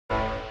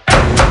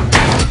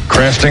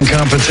Crafting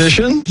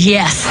competition?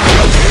 Yes.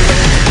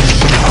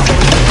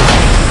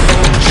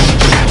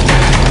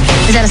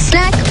 Is that a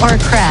snack or a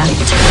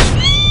craft?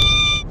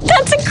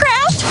 That's a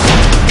craft.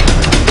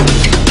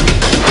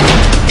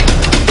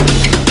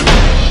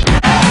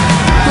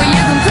 Well,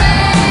 you can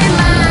play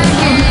my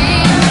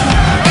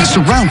game.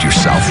 Surround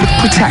yourself with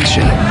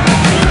protection.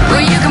 Well,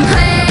 you can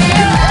play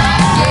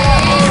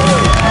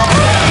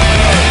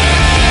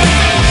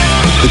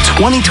The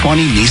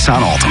 2020 Nissan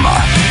Altima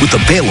with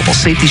available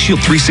Safety Shield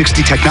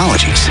 360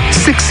 technologies.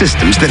 6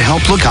 systems that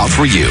help look out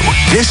for you.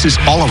 This is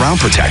all-around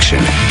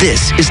protection.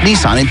 This is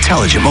Nissan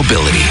Intelligent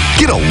Mobility.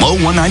 Get a low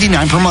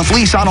 $199 per month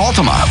lease on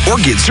Altima or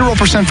get 0%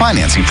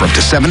 financing for up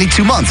to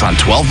 72 months on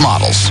 12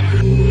 models.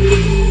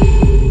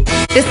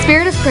 The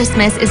spirit of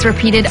Christmas is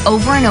repeated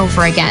over and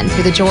over again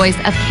through the joys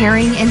of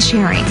caring and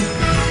sharing.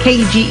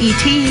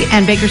 KGET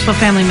and Bakersfield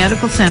Family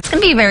Medical Center. It's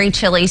going to be very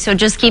chilly, so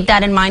just keep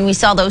that in mind. We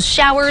saw those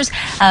showers,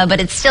 but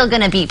it's still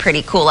going to be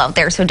pretty cool out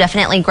there, so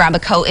definitely grab a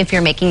coat if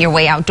you're making your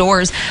way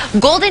outdoors.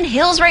 Golden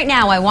Hills right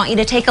now, I want you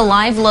to take a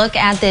live look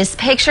at this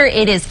picture.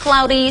 It is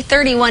cloudy,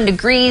 31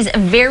 degrees,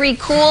 very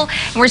cool,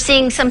 and we're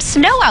seeing some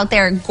snow out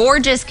there.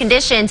 Gorgeous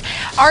conditions.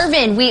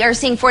 Arvin, we are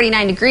seeing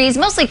 49 degrees,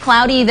 mostly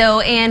cloudy though,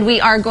 and we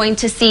are going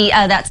to see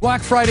that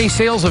Black Friday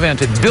sales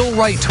event at Bill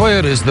Wright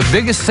Toyota is the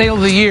biggest sale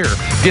of the year.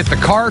 Get the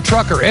car,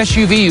 truck, or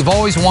SUV you've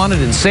always wanted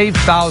and save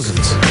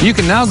thousands. You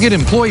can now get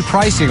employee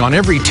pricing on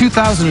every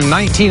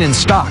 2019 in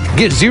stock.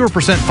 Get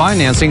 0%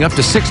 financing up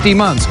to 60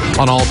 months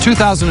on all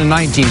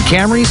 2019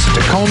 Camrys,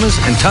 Tacomas,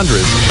 and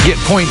Tundras. Get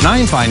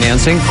 0.9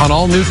 financing on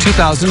all new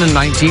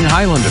 2019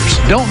 Highlanders.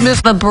 Don't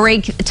miss a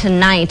break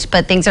tonight,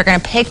 but things are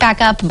going to pick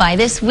back up by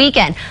this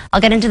weekend.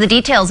 I'll get into the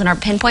details in our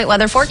pinpoint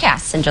weather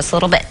forecasts in just a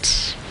little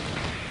bit.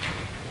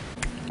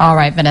 All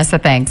right, Vanessa,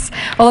 thanks.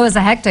 Well, it was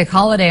a hectic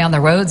holiday on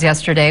the roads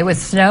yesterday with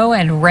snow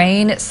and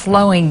rain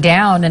slowing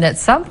down and at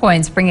some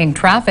points bringing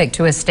traffic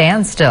to a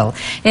standstill.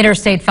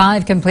 Interstate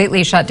 5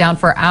 completely shut down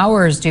for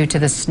hours due to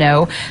the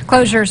snow.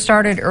 Closure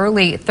started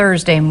early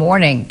Thursday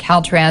morning.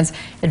 Caltrans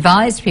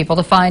advised people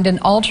to find an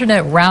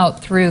alternate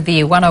route through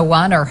the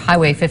 101 or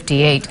Highway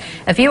 58.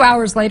 A few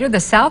hours later, the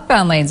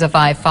southbound lanes of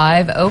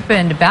I-5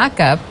 opened back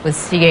up with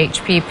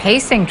CHP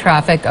pacing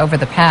traffic over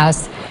the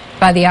pass.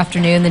 By the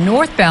afternoon, the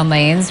northbound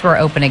lanes were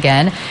open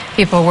again.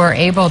 People were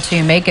able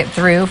to make it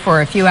through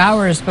for a few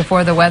hours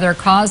before the weather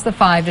caused the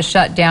 5 to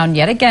shut down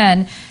yet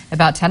again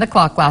about 10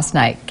 o'clock last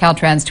night.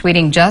 Caltrans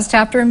tweeting just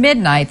after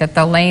midnight that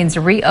the lanes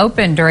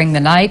reopened during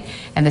the night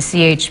and the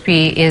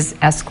CHP is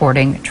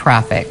escorting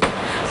traffic.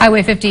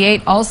 Highway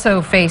 58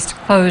 also faced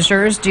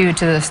closures due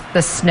to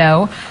the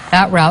snow.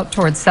 That route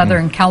towards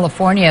Southern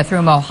California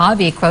through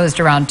Mojave closed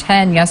around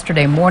 10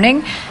 yesterday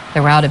morning.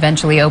 The route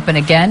eventually opened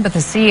again, but the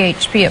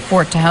CHP at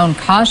Fort Tejon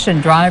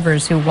cautioned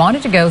drivers who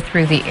wanted to go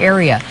through the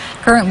area.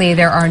 Currently,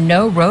 there are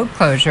no road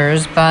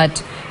closures,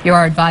 but you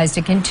are advised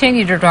to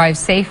continue to drive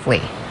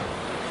safely.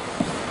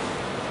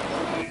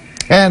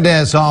 And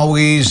as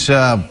always,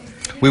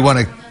 we want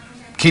to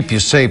keep you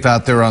safe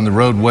out there on the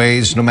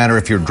roadways, no matter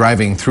if you're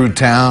driving through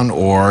town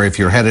or if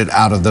you're headed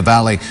out of the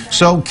valley.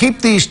 So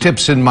keep these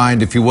tips in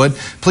mind, if you would.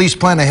 Please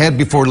plan ahead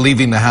before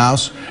leaving the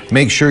house.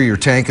 Make sure your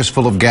tank is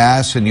full of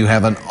gas and you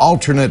have an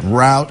alternate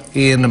route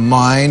in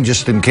mind,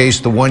 just in case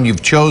the one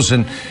you've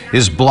chosen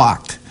is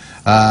blocked.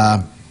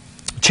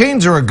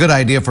 Chains are a good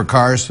idea for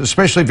cars,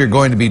 especially if you're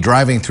going to be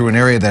driving through an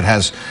area that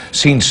has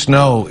seen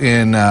snow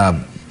in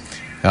the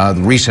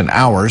recent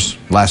hours,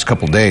 last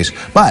couple days.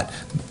 But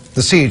the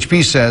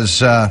CHP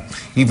says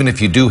even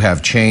if you do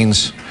have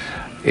chains,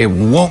 it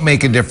won't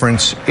make a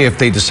difference if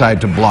they decide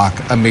to block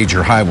a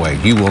major highway.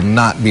 You will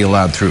not be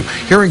allowed through.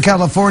 Here in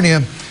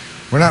California,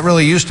 we're not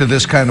really used to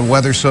this kind of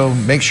weather, so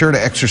make sure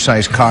to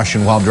exercise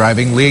caution while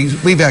driving.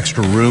 Leave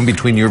extra room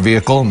between your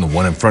vehicle and the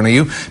one in front of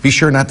you. Be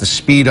sure not to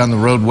speed on the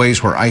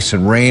roadways where ice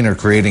and rain are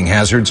creating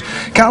hazards.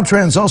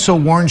 Caltrans also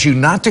warns you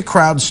not to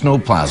crowd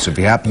snowplows if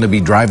you happen to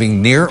be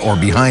driving near or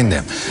behind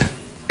them.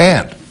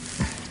 And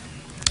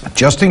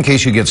just in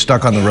case you get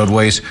stuck on the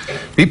roadways,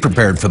 be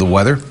prepared for the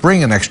weather.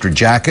 Bring an extra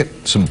jacket,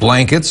 some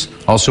blankets.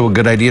 Also a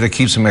good idea to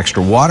keep some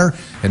extra water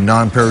and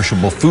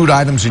non-perishable food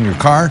items in your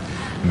car.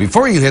 And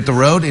before you hit the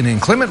road in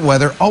inclement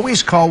weather,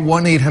 always call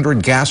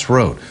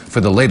 1-800-GAS-ROAD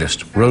for the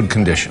latest road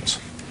conditions.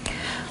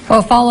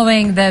 Well,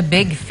 following the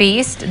big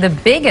feast, the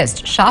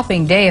biggest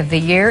shopping day of the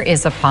year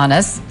is upon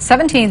us.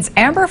 17's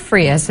Amber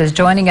Frias is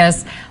joining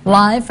us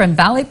live from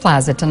Valley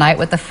Plaza tonight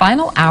with the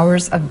final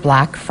hours of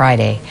Black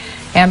Friday.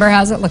 Amber,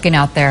 how's it looking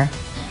out there?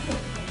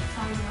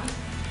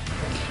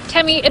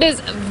 Tammy, it is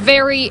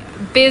very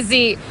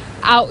busy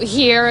out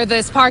here.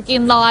 This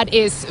parking lot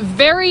is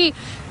very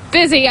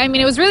busy. I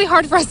mean, it was really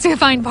hard for us to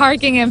find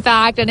parking, in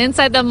fact, and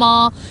inside the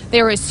mall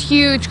there was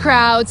huge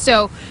crowds,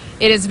 so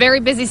it is very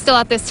busy still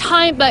at this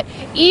time. But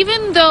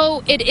even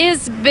though it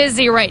is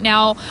busy right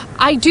now,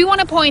 I do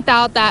want to point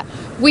out that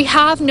we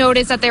have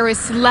noticed that there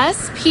is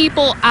less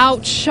people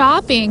out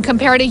shopping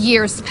compared to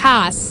years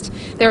past.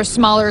 There are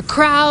smaller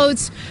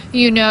crowds,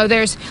 you know,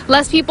 there's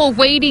less people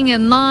waiting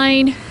in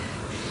line.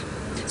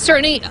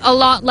 Certainly a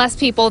lot less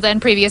people than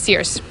previous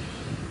years.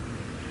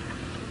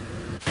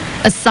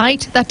 a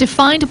sight that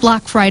defined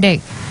Black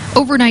Friday.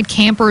 Overnight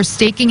campers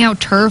staking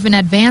out turf in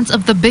advance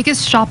of the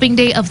biggest shopping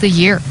day of the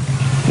year.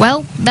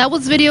 Well, that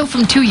was video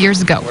from 2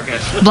 years ago.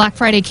 Black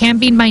Friday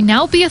camping might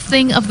now be a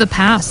thing of the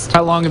past.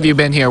 How long have you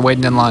been here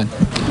waiting in line?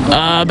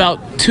 About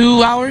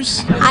 2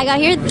 hours. I got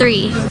here at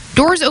 3.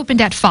 Doors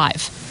opened at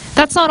 5.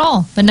 That's not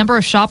all. The number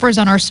of shoppers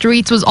on our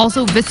streets was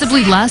also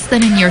visibly less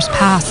than in years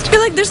past. I feel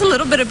like there's a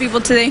little bit of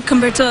people today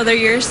compared to other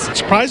years.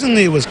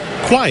 Surprisingly, it was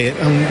quiet,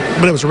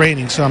 but it was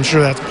raining, so I'm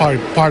sure that's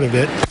part of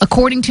it.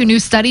 According to new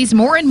studies,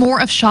 more and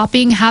more of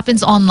shopping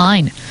happens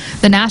online.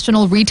 The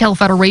National Retail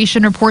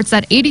Federation reports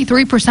that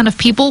 83% of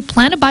people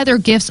plan to buy their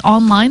gifts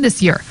online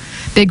this year.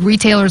 Big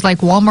retailers like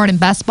Walmart and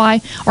Best Buy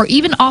are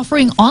even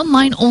offering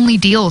online-only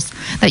deals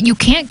that you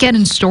can't get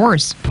in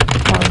stores.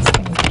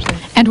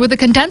 And with a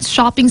condensed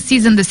shopping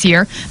season this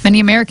year,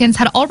 many Americans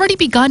had already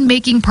begun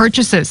making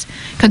purchases.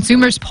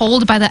 Consumers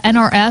polled by the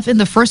NRF in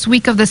the first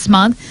week of this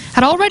month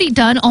had already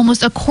done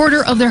almost a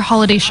quarter of their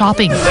holiday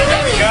shopping.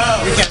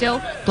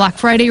 Still, Black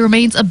Friday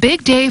remains a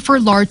big day for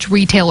large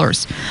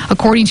retailers.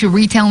 According to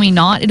Retail Me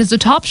Not, it is a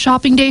top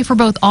shopping day for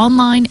both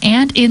online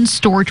and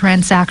in-store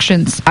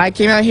transactions. I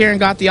came out here and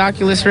got the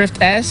Oculus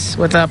Rift S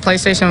with a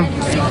PlayStation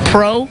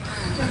Pro,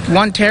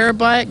 1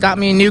 terabyte, got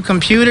me a new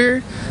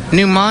computer,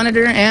 new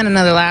monitor, and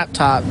another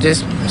laptop,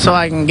 just so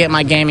I can get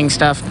my gaming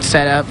stuff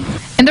set up.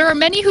 And there are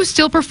many who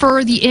still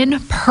prefer the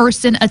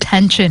in-person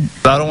attention.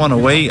 I don't want to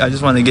wait. I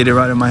just want to get it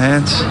right in my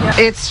hands.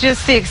 It's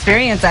just the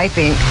experience, I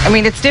think. I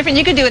mean, it's different.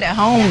 You can do it at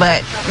home,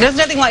 but there's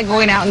nothing like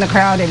going out in the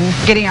crowd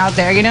and getting out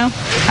there, you know?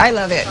 I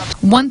love it.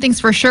 One thing's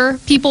for sure,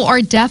 people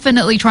are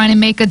definitely trying to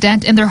make a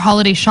dent in their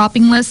holiday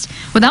shopping list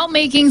without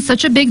making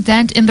such a big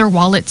dent in their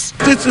wallets.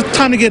 It's a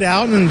time to get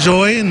out and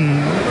enjoy,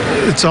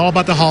 and it's all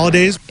about the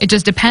holidays. It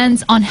just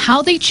depends on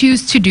how they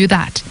choose to do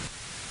that.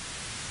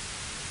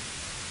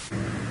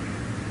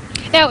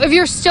 Now, if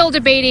you're still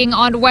debating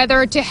on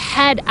whether to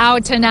head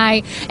out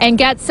tonight and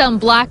get some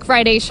Black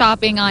Friday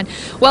shopping on,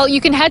 well,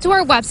 you can head to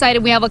our website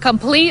and we have a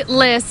complete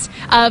list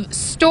of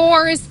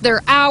stores,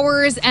 their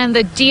hours, and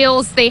the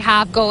deals they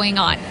have going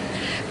on.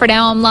 For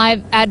now, I'm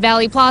live at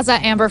Valley Plaza.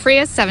 Amber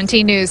Frias,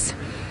 17 News.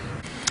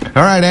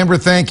 All right, Amber,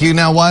 thank you.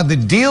 Now, while the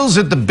deals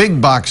at the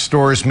big box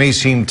stores may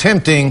seem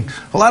tempting,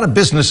 a lot of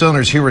business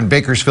owners here in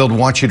Bakersfield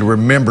want you to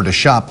remember to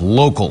shop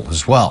local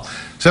as well.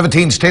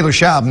 17's Taylor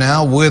Schaub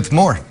now with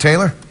more.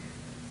 Taylor?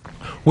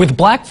 With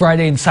Black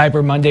Friday and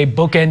Cyber Monday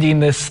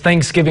bookending this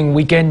Thanksgiving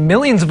weekend,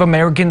 millions of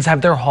Americans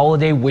have their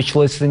holiday wish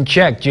lists in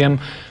check, Jim.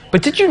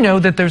 But did you know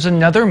that there's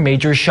another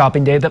major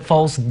shopping day that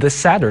falls this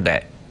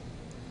Saturday?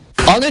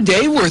 On a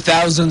day where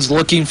thousands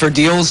looking for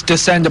deals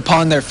descend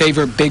upon their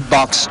favorite big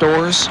box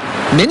stores,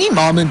 many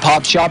mom and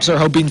pop shops are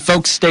hoping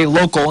folks stay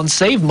local and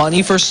save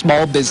money for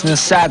Small Business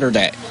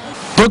Saturday.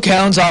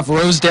 Brookhounds off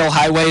Rosedale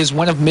Highway is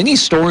one of many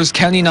stores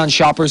counting on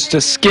shoppers to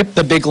skip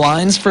the big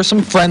lines for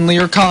some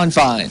friendlier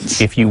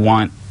confines. If you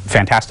want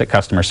fantastic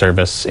customer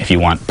service, if you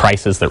want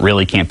prices that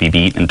really can't be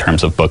beat in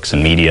terms of books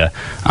and media,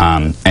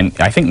 and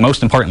I think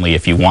most importantly,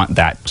 if you want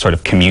that sort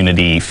of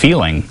community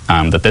feeling,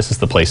 that this is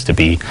the place to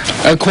be.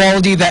 A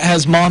quality that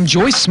has Mom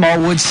Joyce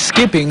Smallwood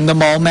skipping the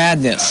mall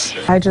madness.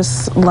 I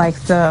just like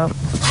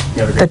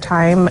the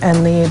time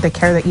and the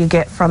care that you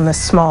get from the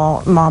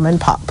small mom and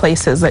pop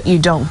places that you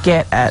don't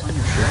get at,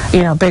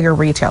 bigger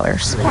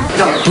retailers.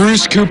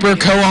 Bruce Cooper,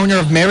 co-owner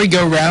of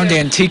Merry-Go-Round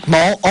Antique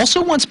Mall,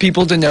 also wants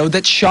people to know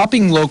that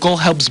shopping local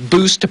helps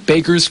boost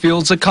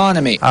Bakersfield's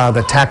economy.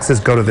 The taxes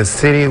go to the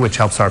city, which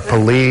helps our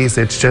police.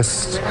 It's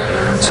just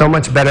so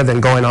much better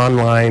than going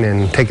online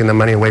and taking the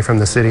money away from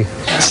the city.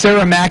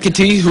 Sarah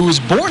McAtee, who was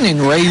born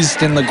and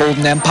raised in the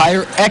Golden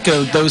Empire,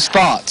 echoed those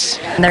thoughts.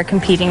 They're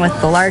competing with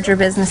the larger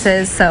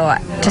businesses, so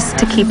just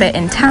to keep it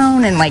in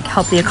town and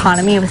help the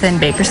economy within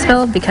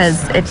Bakersfield,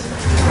 because it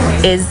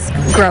is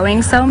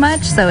growing so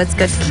much, so it's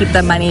good to keep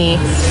the money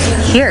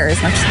here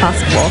as much as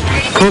possible.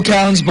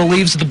 Brookhounds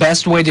believes the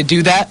best way to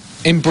do that,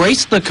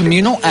 embrace the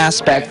communal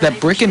aspect that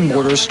brick and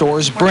mortar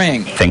stores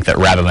bring. I think that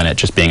rather than it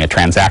just being a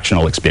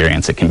transactional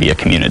experience, it can be a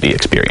community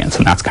experience,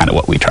 and that's kind of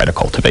what we try to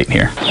cultivate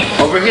here.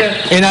 Over here.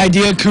 An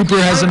idea Cooper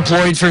has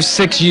employed for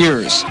 6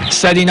 years,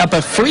 setting up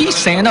a free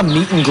Santa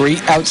meet and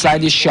greet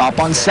outside his shop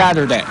on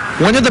Saturday.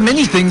 One of the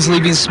many things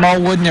leaving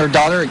Smallwood and her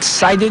daughter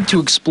excited to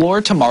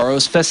explore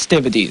tomorrow's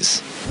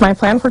festivities. My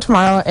plan for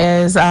tomorrow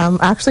is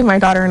actually my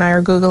daughter and I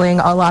are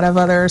Googling a lot of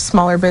other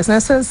smaller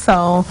businesses,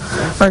 so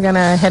we're going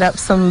to hit up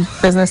some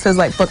businesses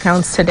like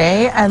Brookhounds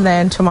today, and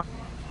then tomorrow.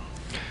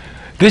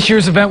 This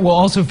year's event will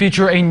also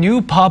feature a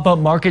new pop-up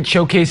market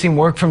showcasing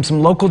work from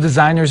some local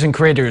designers and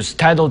creators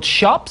titled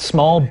Shop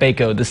Small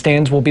Bako. The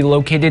stands will be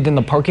located in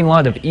the parking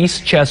lot of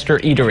East Chester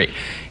Eatery.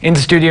 In the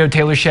studio,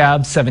 Taylor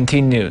Schaub,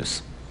 17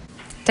 News.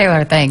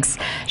 Taylor, thanks.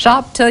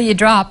 Shop till you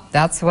drop.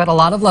 That's what a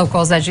lot of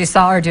locals, as you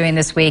saw, are doing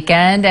this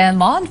weekend. And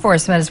law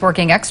enforcement is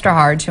working extra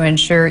hard to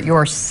ensure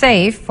you're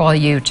safe while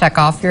you check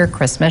off your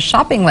Christmas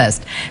shopping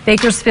list.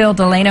 Bakersfield,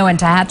 Delano, and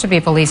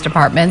Tehachapi police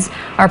departments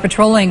are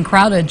patrolling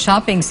crowded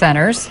shopping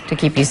centers to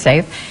keep you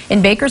safe.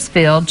 In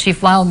Bakersfield,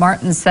 Chief Lyle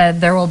Martin said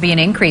there will be an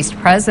increased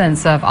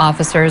presence of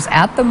officers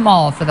at the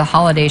mall for the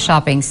holiday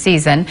shopping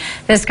season.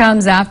 This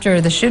comes after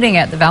the shooting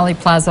at the Valley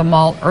Plaza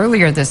Mall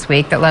earlier this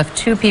week that left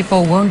 2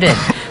 people wounded.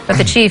 But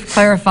the chief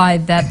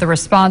clarified that the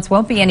response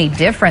won't be any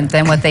different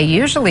than what they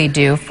usually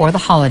do for the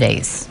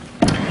holidays.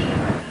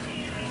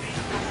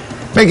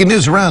 Making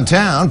news around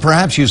town,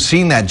 perhaps you've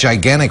seen that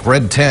gigantic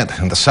red tent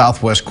in the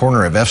southwest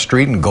corner of F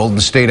Street and Golden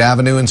State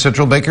Avenue in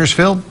central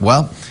Bakersfield.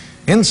 Well,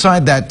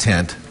 inside that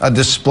tent, a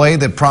display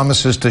that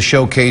promises to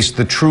showcase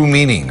the true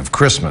meaning of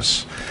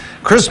Christmas.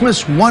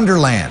 Christmas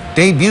Wonderland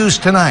debuts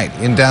tonight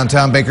in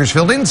downtown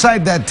Bakersfield.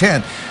 Inside that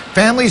tent,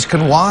 families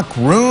can walk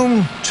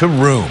room to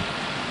room.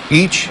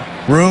 Each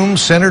room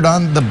centered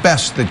on the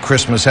best that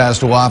Christmas has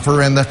to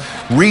offer and the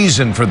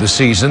reason for the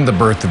season, the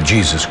birth of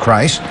Jesus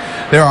Christ.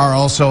 There are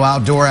also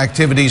outdoor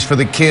activities for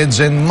the kids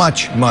and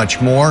much, much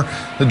more.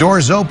 The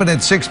doors open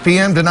at 6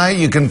 p.m. tonight.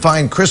 You can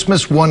find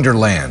Christmas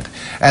Wonderland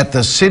at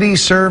the City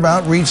Serve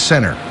Outreach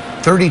Center,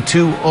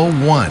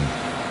 3201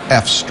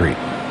 F Street.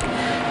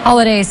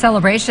 Holiday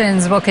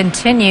celebrations will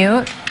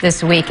continue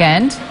this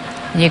weekend.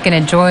 You can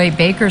enjoy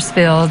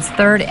Bakersfield's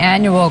 3rd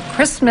annual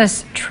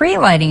Christmas tree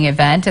lighting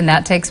event, and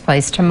that takes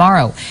place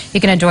tomorrow.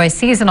 You can enjoy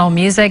seasonal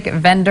music,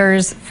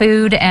 vendors,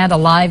 food, and a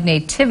live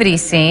nativity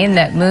scene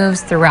that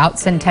moves throughout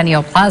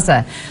Centennial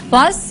Plaza.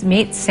 Plus,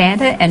 meet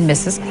Santa and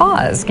Mrs.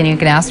 Claus, and you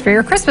can ask for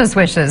your Christmas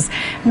wishes.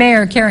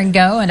 Mayor Karen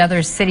Go and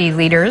other city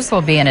leaders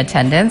will be in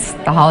attendance.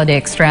 The holiday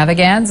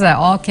extravaganza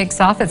all kicks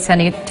off at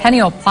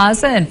Centennial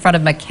Plaza in front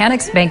of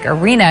Mechanics Bank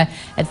Arena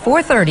at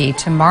 4:30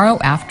 tomorrow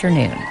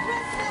afternoon.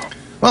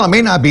 Well, it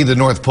may not be the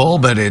North Pole,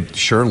 but it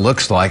sure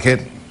looks like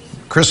it.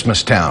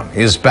 Christmastown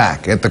is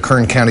back at the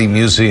Kern County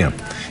Museum.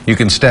 You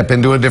can step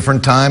into a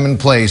different time and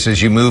place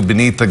as you move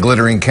beneath the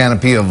glittering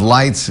canopy of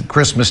lights at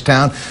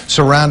Christmastown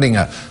surrounding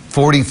a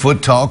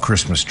 40-foot tall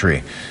Christmas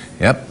tree.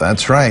 Yep,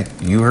 that's right.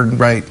 You heard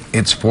right.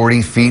 It's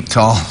 40 feet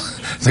tall.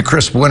 The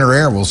crisp winter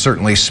air will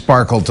certainly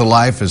sparkle to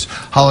life as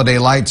holiday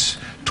lights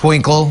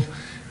twinkle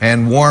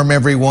and warm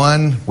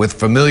everyone with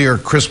familiar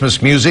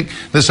Christmas music.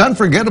 This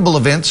unforgettable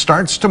event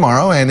starts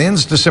tomorrow and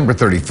ends December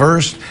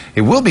 31st.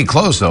 It will be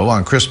closed, though,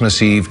 on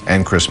Christmas Eve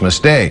and Christmas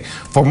Day.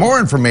 For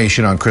more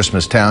information on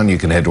Christmastown, you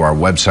can head to our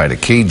website at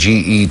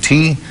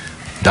kget.com.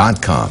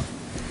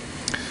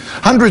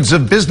 Hundreds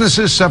of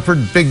businesses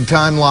suffered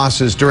big-time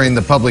losses during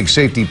the public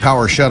safety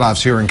power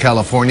shutoffs here in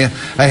California.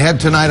 Ahead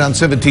tonight on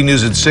 17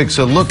 News at 6,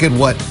 a look at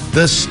what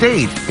the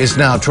state is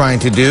now trying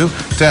to do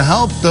to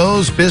help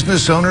those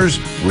business owners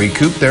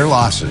recoup their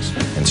losses.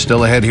 And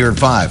still ahead here at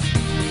 5.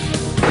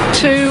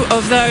 2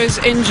 of those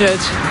injured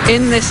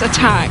in this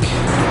attack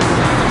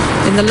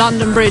in the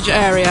London Bridge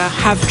area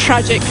have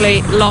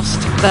tragically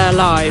lost their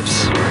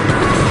lives.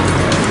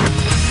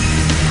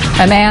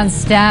 A man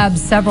stabbed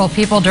several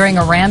people during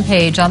a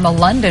rampage on the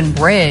London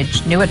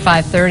Bridge. New at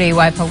 5:30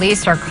 why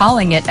police are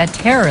calling it a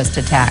terrorist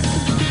attack.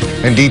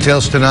 And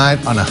details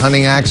tonight on a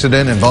hunting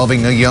accident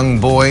involving a young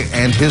boy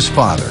and his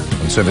father.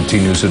 On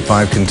 17 News at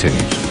 5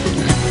 continues.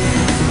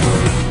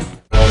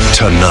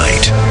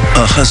 Tonight,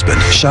 a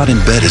husband shot in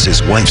bed as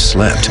his wife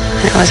slept.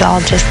 It was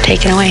all just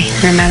taken away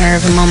in a matter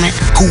of a moment.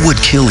 Who would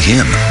kill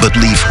him but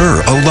leave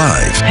her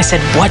alive? I said,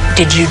 "What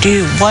did you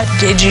do? What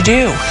did you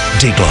do?"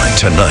 Dateline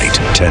tonight,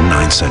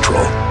 10/9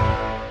 Central.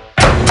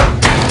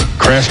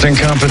 Crafting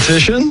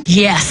competition?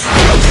 Yes.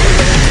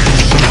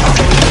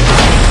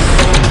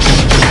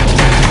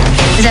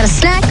 Is that a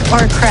snack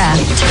or a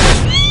craft?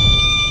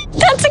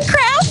 That's a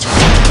craft.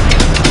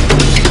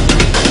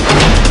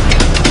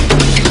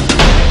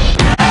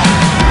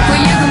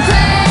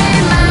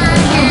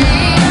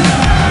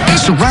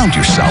 Surround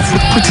yourself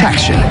with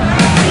protection.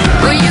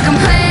 Well, you can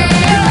play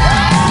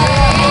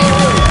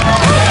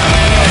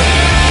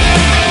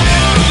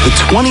The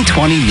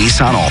 2020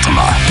 Nissan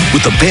Altima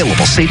with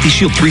available Safety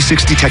Shield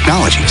 360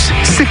 technologies.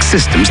 6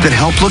 systems that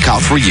help look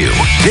out for you.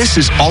 This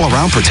is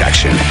all-around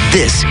protection.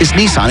 This is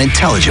Nissan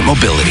Intelligent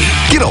Mobility.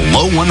 Get a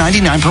low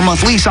 $199 per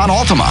month lease on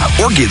Altima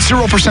or get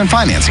 0%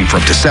 financing for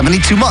up to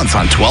 72 months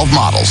on 12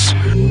 models.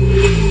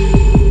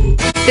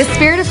 The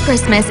spirit of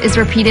Christmas is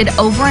repeated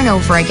over and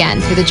over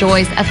again through the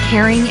joys of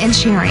caring and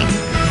sharing.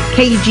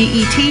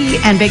 KGET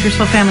and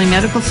Bakersfield Family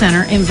Medical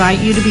Center invite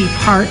you to be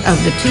part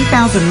of the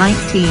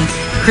 2019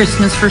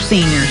 Christmas for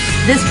Seniors.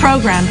 This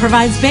program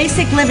provides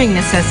basic living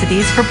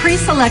necessities for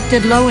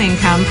pre-selected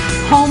low-income,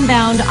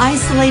 homebound,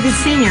 isolated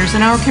seniors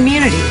in our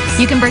community.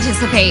 You can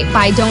participate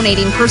by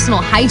donating personal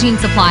hygiene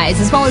supplies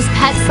as well as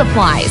pet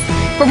supplies.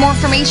 For more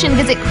information,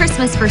 visit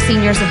Christmas for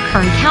Seniors of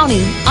Kern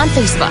County on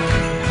Facebook.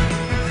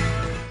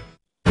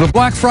 The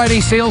Black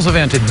Friday sales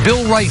event at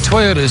Bill Wright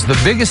Toyota is the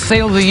biggest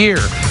sale of the year.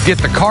 Get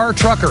the car,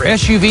 truck, or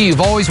SUV you've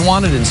always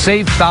wanted and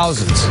save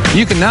thousands.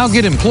 You can now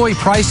get employee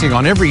pricing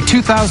on every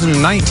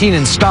 2019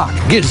 in stock.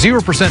 Get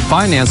 0%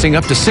 financing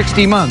up to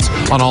 60 months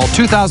on all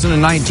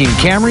 2019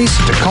 Camrys,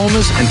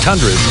 Tacomas, and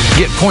Tundras.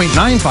 Get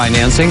 0.9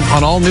 financing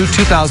on all new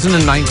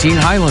 2019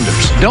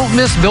 Highlanders. Don't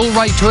miss Bill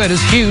Wright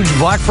Toyota's huge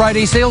Black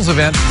Friday sales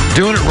event.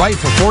 Doing it right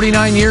for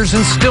 49 years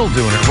and still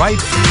doing it right.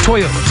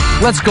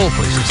 Toyota. Let's go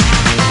places.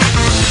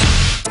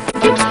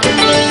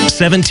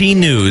 17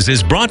 News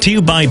is brought to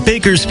you by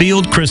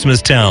Bakersfield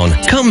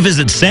Christmastown. Come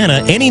visit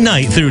Santa any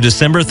night through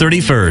December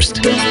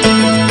 31st.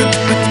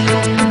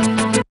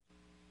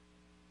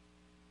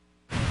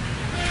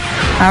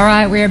 All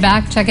right, we are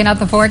back checking out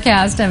the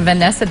forecast, and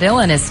Vanessa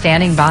Dillon is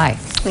standing by.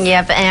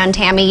 Yep, and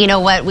Tammy, you know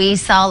what? We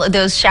saw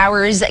those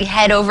showers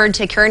head over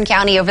to Kern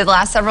County over the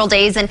last several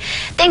days, and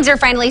things are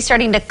finally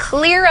starting to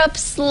clear up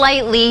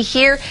slightly.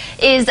 Here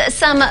is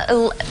some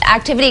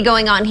activity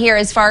going on here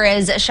as far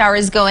as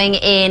showers going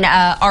in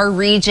our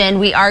region.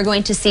 We are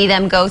going to see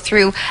them go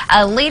through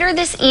later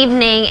this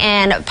evening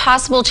and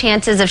possible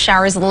chances of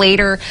showers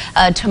later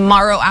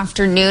tomorrow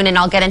afternoon, and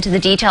I'll get into the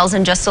details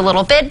in just a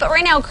little bit. But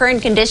right now,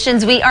 current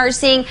conditions, we are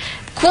seeing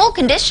cool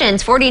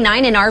conditions,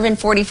 49 in Arvin,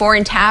 44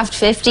 in Taft,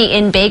 50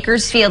 in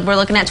Bakersfield. We're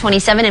looking at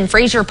 27 in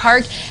Fraser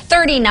Park,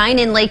 39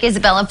 in Lake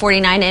Isabella,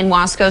 49 in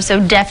Wasco. So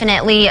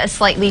definitely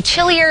slightly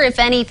chillier. If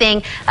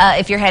anything,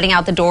 if you're heading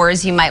out the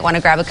doors, you might want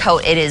to grab a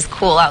coat. It is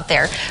cool out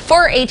there.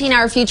 For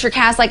 18-hour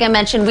futurecast, like I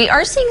mentioned, we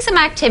are seeing some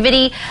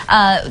activity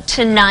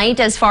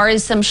tonight as far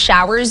as some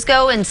showers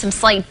go and some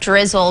slight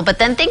drizzle. But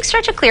then things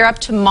start to clear up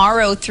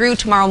tomorrow through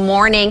tomorrow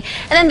morning.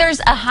 And then there's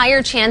a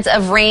higher chance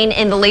of rain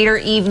in the later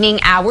evening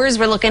hours.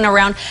 We're looking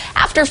around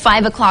after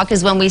 5 o'clock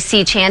is when we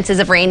see chances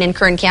of rain in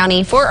Kern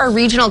County. For our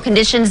regional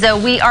conditions, though,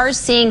 we are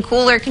seeing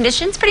cooler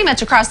conditions pretty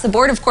much across the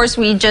board. Of course,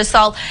 we just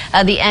saw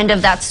the end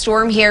of that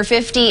storm here.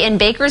 50 in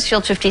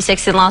Bakersfield,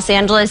 56 in Los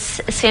Angeles.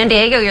 San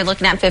Diego, you're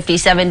looking at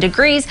 57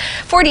 degrees,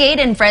 48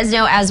 in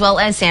Fresno, as well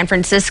as San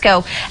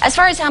Francisco. As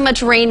far as how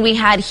much rain we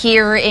had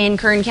here in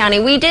Kern County,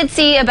 we did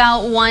see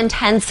about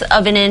 1/10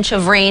 of an inch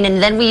of rain,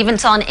 and then we even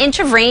saw an inch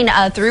of rain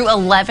through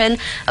 11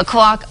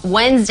 o'clock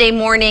Wednesday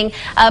morning.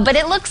 But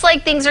it looks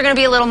like things are going to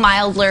be a little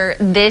milder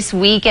this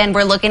weekend.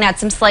 We're looking at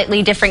some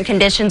slightly different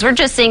conditions. We're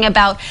just seeing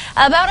about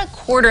a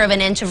quarter of an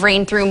inch of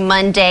rain through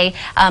Monday,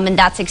 and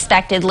that's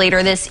expected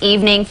later this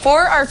evening.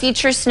 For our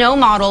future snow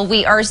model,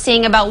 we are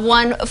seeing about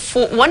 1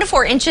 to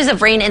 4 inches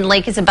of rain in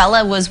Lake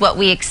Isabella was what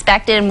we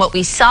expected and what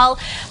we saw.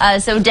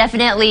 So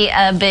definitely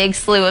a big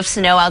slew of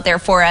snow out there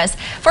for us.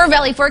 For our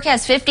valley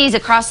forecast, 50s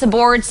across the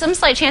board. Some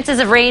slight chances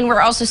of rain.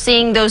 We're also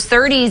seeing those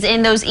 30s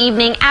in those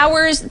evening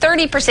hours.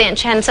 30%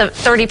 chance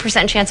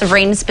of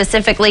rain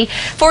specifically.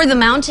 For the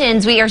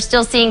mountains, we are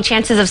still seeing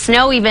chances of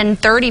snow, even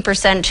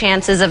 30%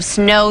 chances of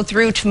snow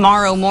through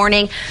tomorrow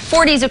morning.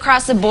 40s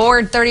across the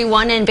board,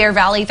 31 in Bear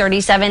Valley,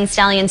 37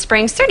 Stallion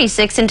Springs,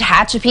 36 in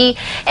Tehachapi.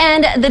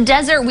 And the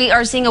desert, we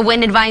are seeing a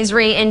wind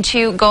advisory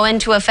go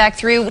into effect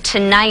through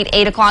tonight.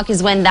 8 o'clock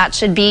is when that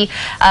should be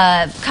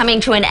coming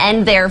to an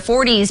end there.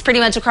 40s pretty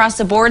much across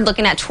the board,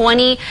 looking at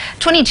 20,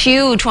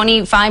 22,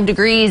 25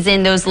 degrees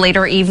in those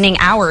later evening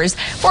hours.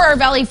 For our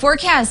valley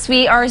forecast,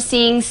 we are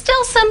seeing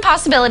still some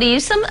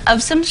possibilities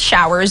of some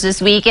showers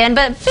this weekend,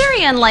 but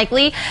very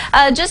unlikely.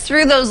 Just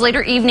through those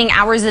later evening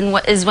hours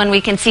is when we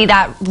can see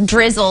that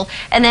drizzle,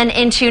 and then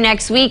into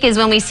next week is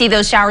when we see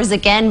those showers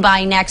again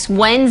by next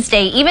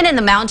Wednesday. Even in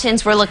the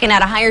mountains, we're looking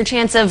at a higher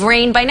chance of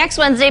rain by next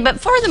Wednesday, but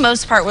for the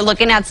most part, we're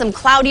looking at some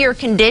cloudier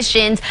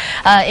conditions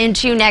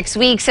into next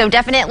week. So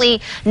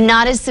definitely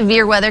not as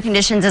severe weather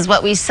conditions as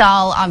what we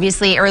saw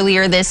obviously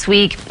earlier this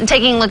week.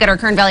 Taking a look at our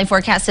Kern Valley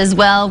forecast as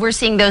well, we're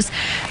seeing those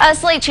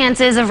slight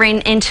chances of rain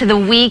into the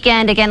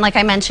weekend. Again, like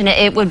I mentioned,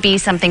 it would be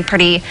something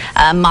pretty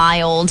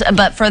mild,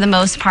 but for the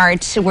most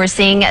part, we're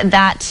seeing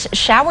that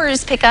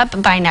showers pick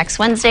up by next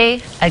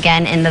Wednesday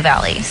again in the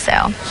valley.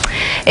 So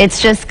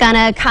it's just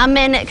gonna come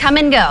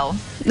and go.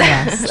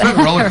 Yes. It's not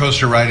a roller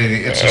coaster ride.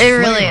 It's a sleigh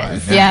really ride.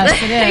 is. Yeah.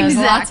 Yes, it is.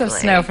 Exactly. Lots of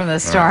snow from the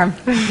storm.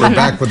 We're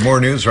back with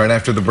more news right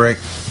after the break.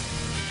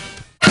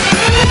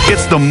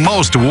 It's the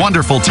most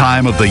wonderful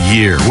time of the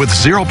year with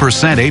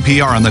 0%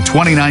 APR on the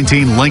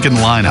 2019 Lincoln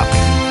lineup.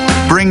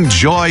 Bring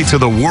joy to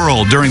the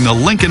world during the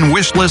Lincoln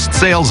Wishlist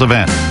Sales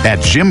Event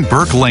at Jim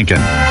Burke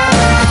Lincoln.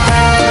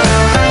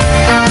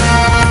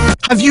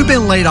 Have you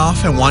been laid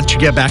off and want to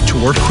get back to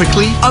work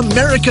quickly?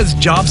 America's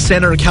Job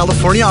Center of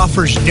California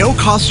offers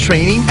no-cost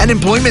training and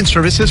employment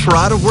services for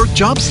out-of-work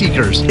job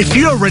seekers. If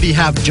you already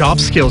have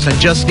job skills and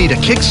just need a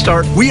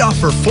kickstart, we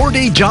offer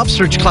 4-day job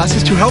search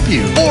classes to help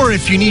you. Or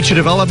if you need to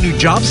develop new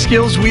job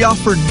skills, we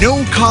offer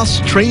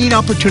no-cost training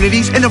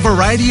opportunities in a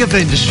variety of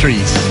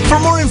industries. For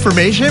more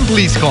information,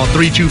 please call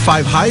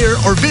 325-HIRE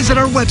or visit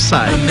our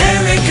website.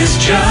 America's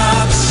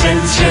Job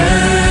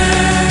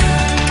Center.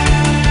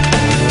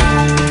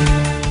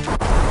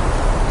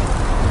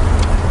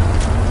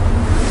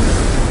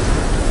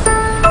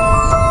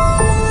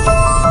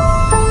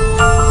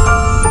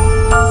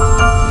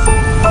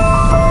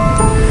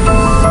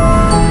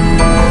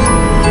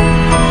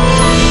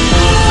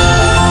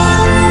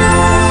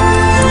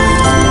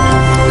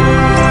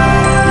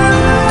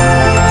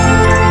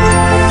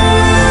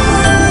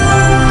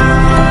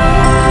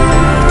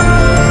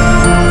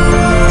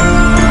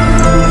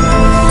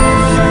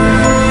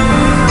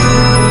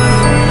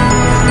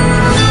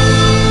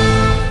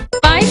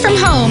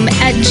 home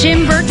at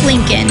Jim Burke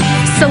Lincoln.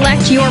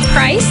 Select your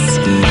price,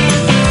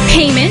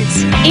 payment,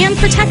 and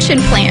protection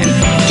plan.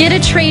 Get a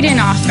trade-in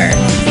offer.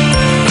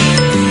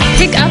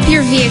 Pick up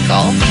your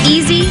vehicle.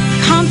 Easy,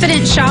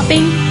 confident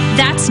shopping.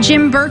 That's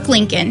Jim Burke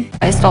Lincoln.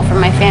 I stole from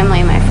my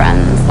family, my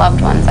friends,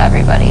 loved ones,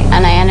 everybody,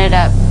 and I ended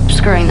up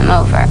screwing them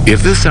over.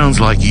 If this sounds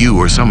like you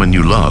or someone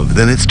you love,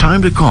 then it's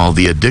time to call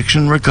the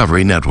Addiction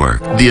Recovery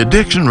Network. The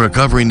Addiction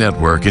Recovery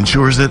Network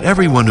ensures that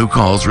everyone who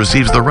calls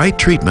receives the right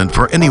treatment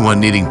for anyone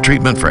needing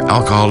treatment for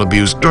alcohol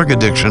abuse, drug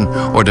addiction,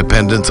 or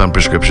dependence on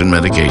prescription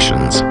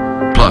medications.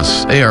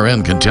 Plus,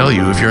 ARN can tell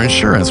you if your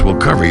insurance will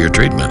cover your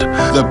treatment.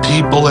 The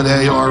people at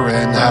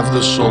ARN have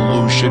the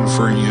solution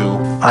for you.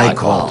 I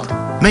called.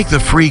 Make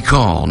the free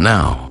call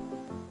now.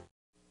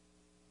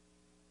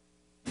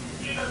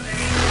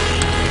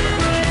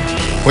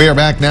 We are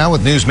back now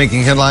with news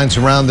making headlines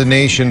around the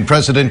nation.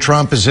 President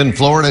Trump is in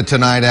Florida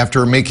tonight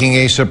after making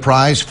a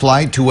surprise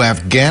flight to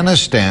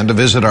Afghanistan to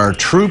visit our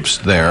troops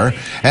there.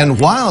 And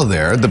while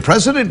there, the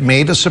president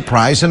made a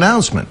surprise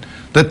announcement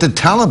that the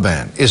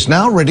Taliban is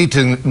now ready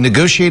to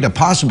negotiate a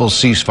possible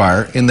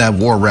ceasefire in that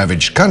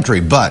war-ravaged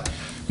country. But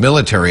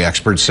military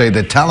experts say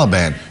the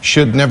Taliban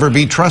should never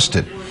be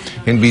trusted.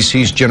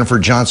 NBC's Jennifer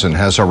Johnson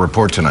has our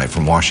report tonight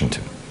from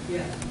Washington.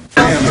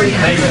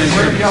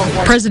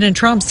 President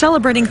Trump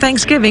celebrating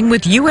Thanksgiving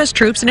with U.S.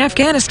 troops in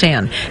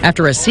Afghanistan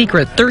after a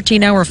secret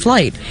 13-hour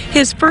flight,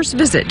 his first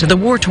visit to the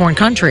war-torn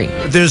country.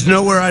 There's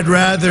nowhere I'd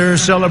rather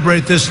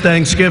celebrate this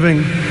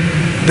Thanksgiving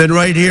than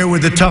right here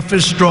with the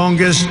toughest,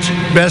 strongest,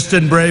 best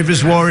and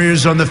bravest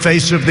warriors on the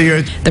face of the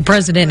earth. The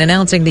president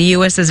announcing the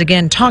U.S. is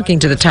again talking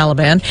to the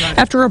Taliban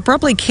after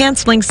abruptly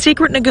canceling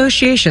secret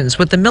negotiations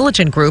with the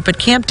militant group at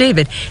Camp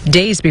David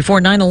days before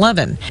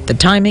 9/11. The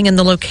timing and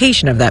the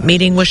location of that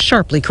meeting was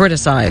sharply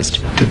criticized.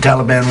 The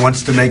Taliban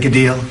wants to make a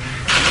deal,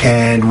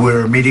 and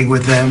we're meeting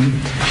with them,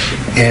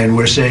 and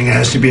we're saying it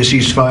has to be a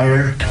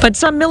ceasefire. But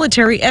some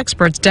military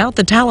experts doubt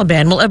the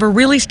Taliban will ever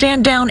really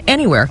stand down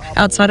anywhere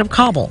outside of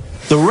Kabul.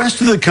 The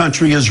rest of the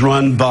country is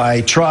run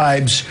by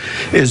tribes,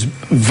 is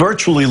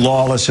virtually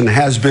lawless and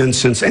has been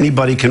since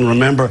anybody can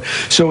remember.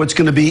 So it's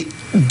going to be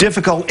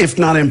difficult, if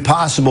not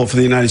impossible, for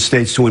the United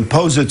States to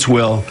impose its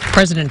will.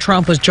 President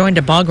Trump was joined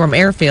at Bagram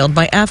Airfield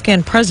by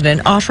Afghan President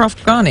Ashraf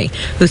Ghani,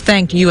 who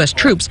thanked U.S.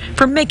 troops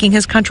for making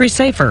his country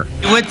safer.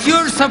 With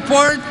your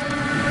support,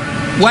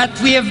 what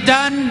we have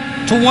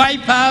done to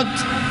wipe out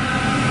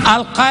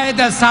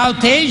Al-Qaeda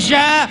South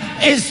Asia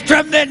is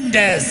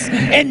tremendous,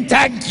 and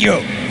thank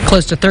you.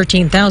 Close to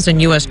 13,000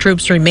 U.S.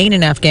 troops remain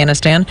in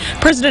Afghanistan.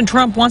 President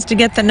Trump wants to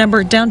get that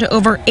number down to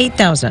over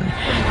 8,000.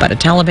 But a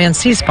Taliban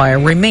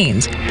ceasefire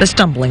remains the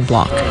stumbling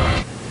block.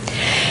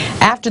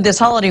 After this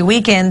holiday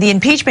weekend, the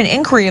impeachment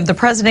inquiry of the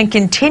president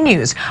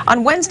continues.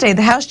 On Wednesday,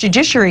 the House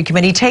Judiciary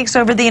Committee takes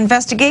over the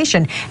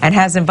investigation and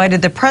has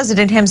invited the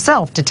president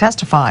himself to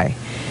testify.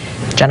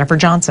 Jennifer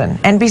Johnson,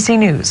 NBC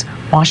News,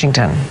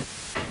 Washington.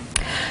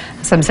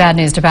 Some sad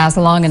news to pass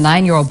along. A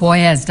 9-year-old boy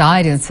has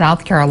died in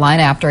South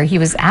Carolina after he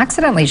was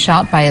accidentally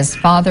shot by his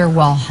father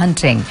while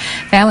hunting.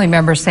 Family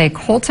members say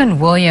Colton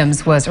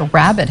Williams was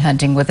rabbit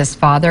hunting with his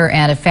father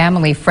and a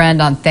family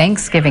friend on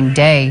Thanksgiving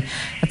Day.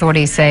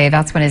 Authorities say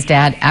that's when his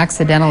dad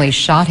accidentally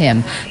shot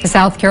him. The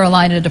South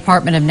Carolina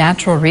Department of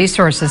Natural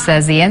Resources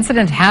says the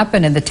incident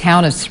happened in the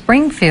town of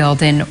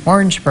Springfield in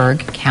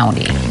Orangeburg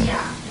County.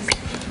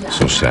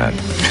 So sad.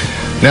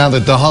 Now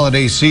that the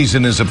holiday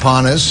season is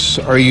upon us,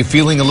 are you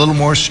feeling a little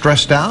more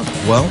stressed out?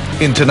 Well,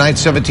 in tonight's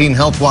 17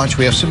 Health Watch,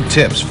 we have some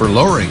tips for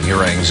lowering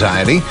your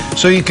anxiety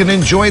so you can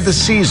enjoy the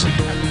season.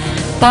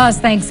 Plus,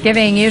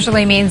 Thanksgiving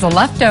usually means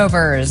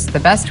leftovers. The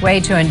best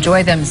way to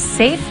enjoy them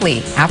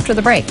safely after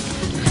the break.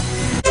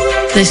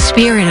 The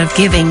spirit of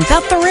giving,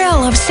 the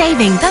thrill of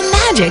saving, the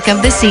magic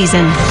of the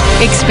season.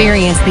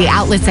 Experience the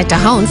outlets at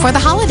Tejon for the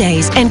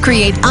holidays and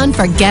create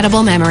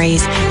unforgettable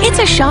memories. It's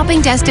a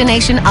shopping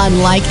destination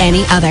unlike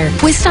any other,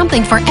 with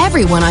something for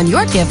everyone on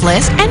your gift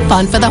list and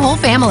fun for the whole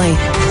family.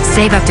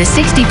 Save up to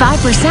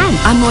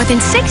 65% on more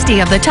than 60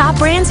 of the top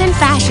brands in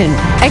fashion,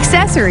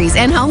 accessories,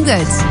 and home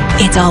goods.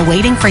 It's all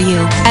waiting for you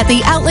at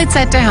the outlets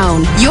at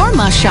Tejon, your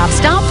must-shop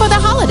stop for the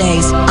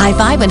holidays.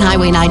 I-5 and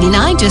Highway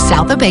 99 just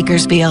south of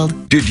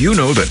Bakersfield. Did you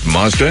know that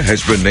Mazda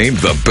has been named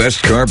the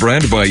best car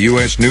brand by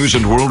U.S. News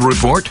 & World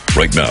Report?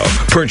 Right now,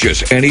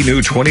 purchase any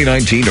new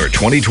 2019 or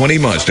 2020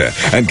 Mazda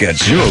and get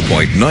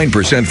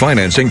 0.9%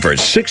 financing for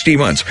 60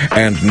 months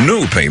and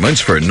no payments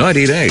for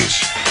 90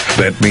 days.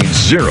 That means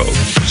zero,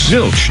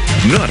 zilch,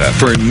 nada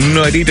for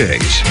 90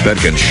 days. That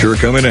can sure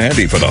come in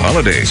handy for the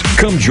holidays.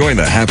 Come join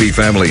the happy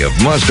family of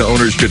Mazda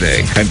owners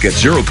today and get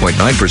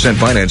 0.9%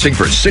 financing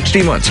for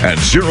 60 months and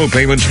zero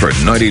payments for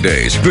 90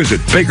 days.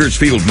 Visit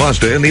Bakersfield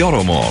Mazda in the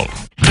Auto Mall.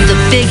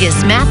 The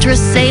biggest mattress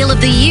sale of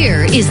the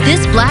year is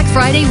this Black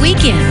Friday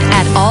weekend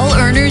at All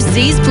Earners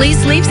Z's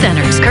Please Sleep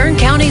Centers, Kern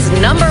County's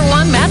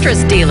 #1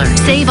 mattress dealer.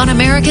 Save on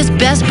America's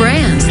best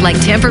brands like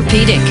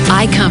Tempur-Pedic,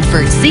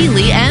 iComfort,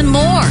 Sealy, and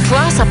more.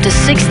 Plus up to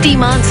 60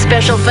 months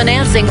special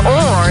financing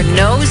or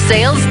no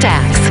sales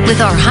tax.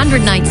 With our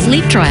 100-night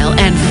sleep trial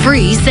and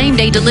free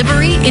same-day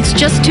delivery, it's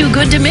just too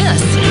good to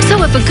miss.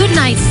 So if a good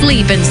night's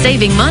sleep and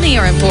saving money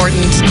are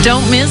important,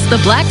 don't miss the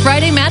Black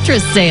Friday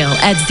mattress sale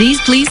at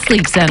Z's Please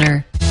Sleep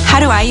Center. How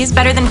do I use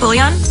better than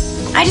bouillon?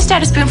 I just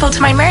add a spoonful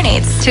to my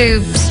marinades.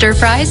 To stir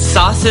fries?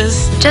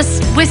 Sauces?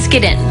 Just whisk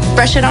it in.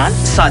 Brush it on?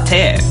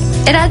 Saute it.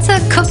 It adds a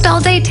cooked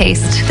all day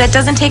taste. That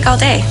doesn't take all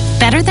day.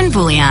 Better than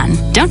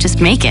bouillon. Don't just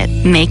make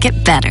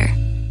it better.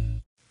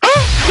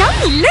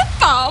 Yummy lip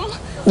balm!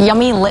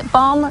 Yummy lip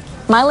balm?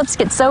 My lips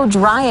get so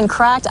dry and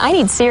cracked, I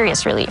need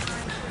serious relief.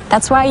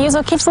 That's why I use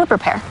O'Keeffe's Lip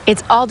Repair.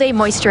 It's all-day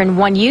moisture in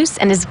one use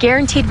and is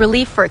guaranteed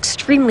relief for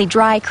extremely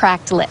dry,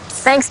 cracked lips.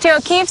 Thanks to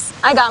O'Keeffe's,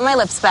 I got my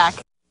lips back.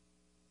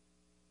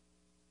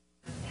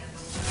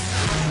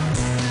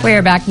 We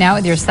are back now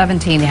with your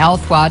 17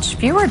 Health Watch.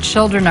 Fewer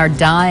children are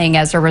dying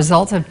as a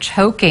result of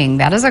choking.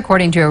 That is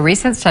according to a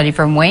recent study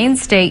from Wayne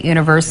State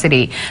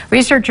University.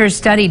 Researchers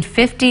studied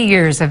 50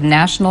 years of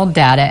national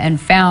data and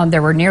found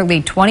there were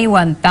nearly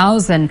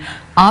 21,000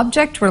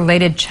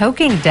 object-related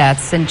choking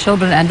deaths in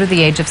children under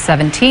the age of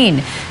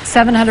 17.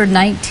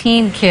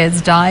 719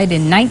 kids died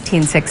in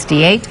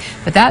 1968,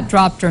 but that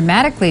dropped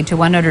dramatically to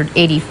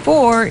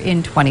 184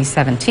 in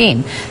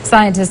 2017.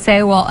 Scientists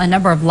say while a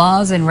number of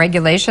laws and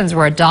regulations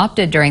were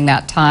adopted during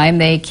that time,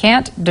 they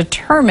can't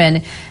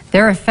determine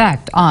their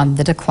effect on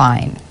the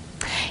decline.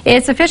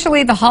 It's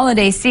officially the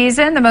holiday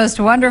season, the most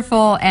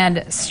wonderful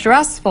and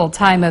stressful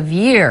time of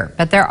year.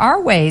 But there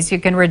are ways you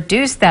can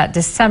reduce that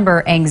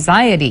December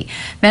anxiety.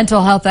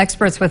 Mental health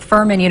experts with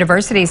Furman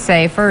University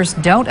say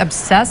first, don't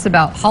obsess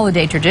about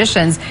holiday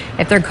traditions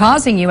if they're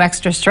causing you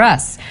extra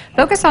stress.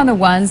 Focus on the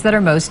ones that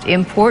are most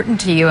important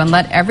to you and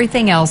let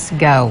everything else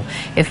go.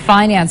 If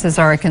finances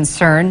are a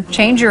concern,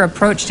 change your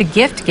approach to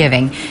gift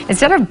giving.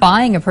 Instead of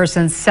buying a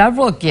person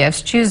several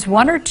gifts, choose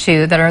one or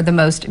two that are the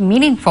most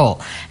meaningful.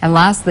 And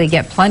lastly,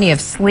 get plenty of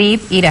sleep,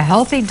 eat a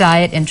healthy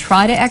diet, and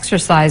try to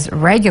exercise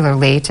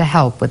regularly to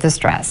help with the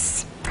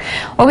stress.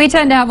 Well, we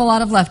tend to have a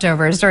lot of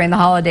leftovers during the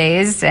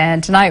holidays,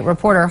 and tonight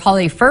reporter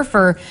Holly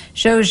Furfer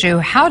shows you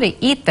how to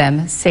eat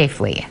them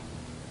safely.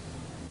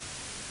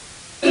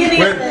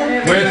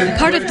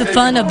 Part of the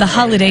fun of the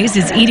holidays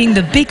is eating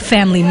the big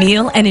family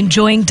meal and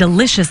enjoying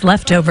delicious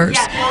leftovers.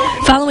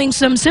 Following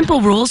some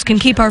simple rules can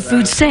keep our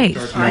food safe.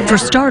 For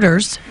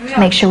starters,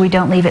 make sure we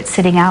don't leave it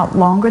sitting out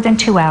longer than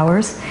 2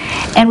 hours,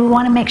 and we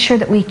want to make sure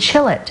that we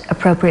chill it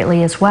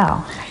appropriately as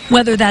well.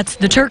 Whether that's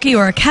the turkey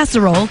or a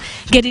casserole,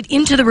 get it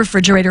into the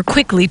refrigerator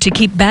quickly to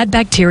keep bad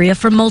bacteria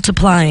from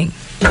multiplying.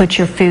 Put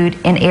your food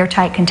in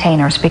airtight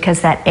containers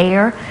because that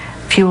air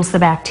fuels the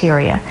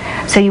bacteria.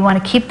 So you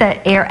want to keep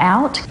the air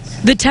out.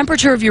 The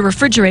temperature of your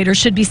refrigerator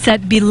should be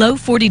set below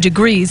 40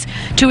 degrees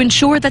to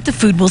ensure that the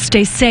food will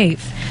stay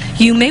safe.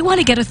 You may want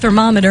to get a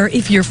thermometer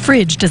if your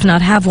fridge does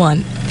not have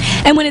one.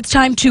 And when it's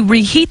time to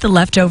reheat the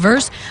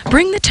leftovers,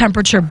 bring the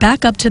temperature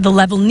back up to the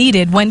level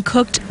needed when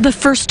cooked the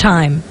first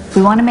time.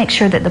 We want to make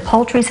sure that the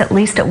poultry is at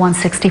least at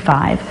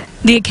 165.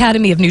 The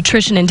Academy of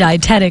Nutrition and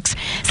Dietetics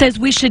says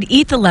we should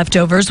eat the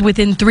leftovers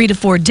within 3 to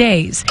 4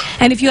 days.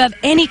 And if you have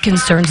any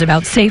concerns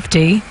about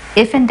safety,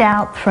 if in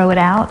doubt, throw it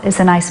out is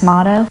a nice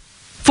motto.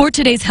 For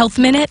today's Health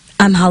Minute,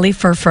 I'm Holly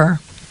Furfer.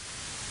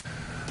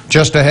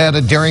 Just ahead,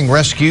 a daring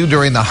rescue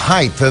during the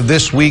height of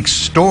this week's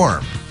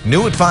storm.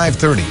 New at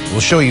 5:30,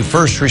 we'll show you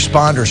first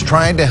responders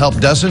trying to help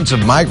dozens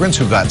of migrants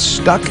who got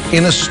stuck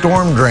in a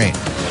storm drain.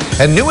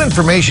 And new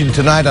information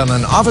tonight on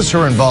an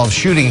officer-involved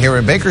shooting here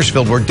in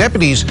Bakersfield where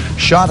deputies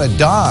shot a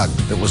dog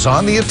that was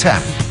on the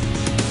attack.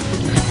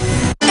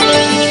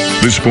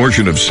 This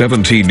portion of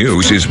 17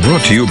 News is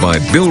brought to you by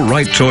Bill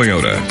Wright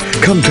Toyota.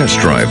 Come test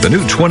drive the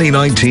new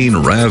 2019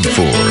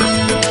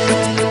 RAV4.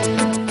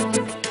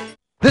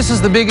 This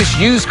is the biggest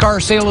used car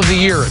sale of the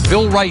year at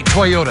Bill Wright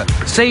Toyota.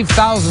 Save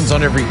thousands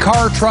on every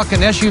car, truck,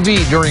 and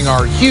SUV during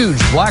our huge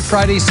Black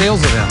Friday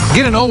sales event.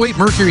 Get an 08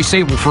 Mercury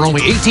Sable for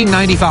only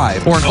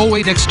 $1895 or an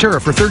 08 Xterra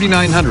for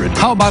 $3,900.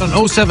 How about an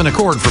 07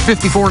 Accord for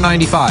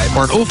 $5495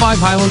 or an 05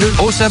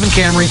 Highlander, 07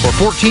 Camry, or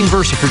 14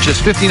 Versa for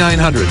just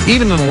 $5,900.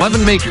 Even an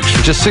 11 Matrix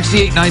for just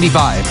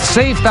 $6895.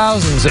 Save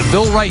thousands at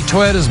Bill Wright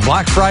Toyota's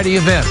Black Friday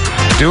event.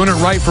 Doing it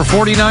right for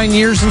 49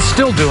 years and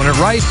still doing it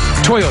right.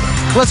 Toyota.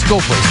 Let's go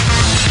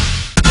places.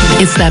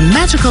 It's that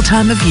magical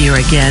time of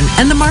year again,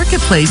 and the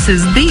Marketplace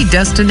is the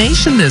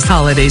destination this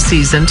holiday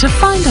season to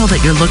find all that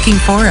you're looking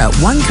for at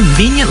one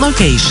convenient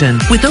location.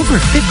 With over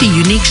 50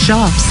 unique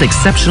shops,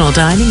 exceptional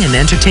dining, and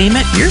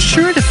entertainment, you're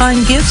sure to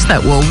find gifts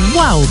that will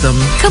wow them.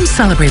 Come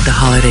celebrate the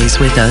holidays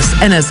with us,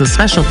 and as a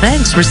special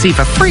thanks, receive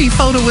a free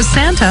photo with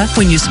Santa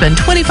when you spend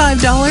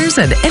 $25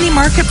 at any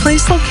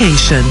Marketplace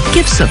location.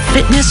 Gifts of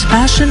fitness,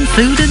 fashion,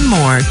 food, and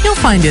more.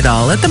 You'll find it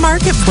all at the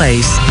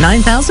Marketplace,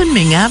 9000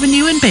 Ming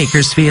Avenue in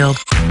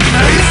Bakersfield.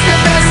 It's the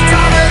best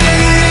time of the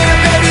year,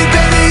 baby,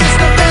 baby, it's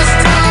the best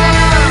time.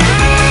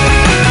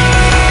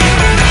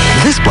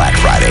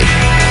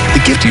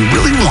 gift you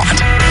really want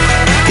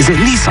is at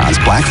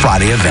Nissan's Black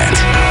Friday event.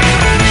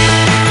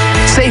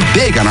 Save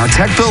big on our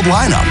tech-filled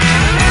lineup,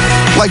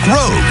 like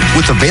Rogue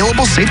with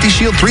available Safety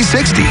Shield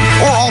 360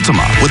 or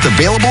Altima with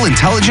available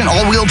intelligent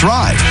all-wheel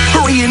drive.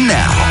 Hurry in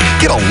now.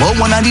 Get a low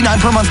 $199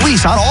 per month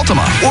lease on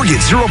Altima or get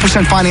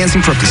 0%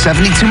 financing for up to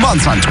 72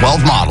 months on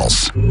 12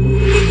 models.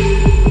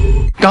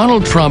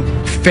 Donald Trump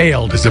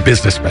failed as a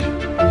businessman.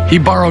 He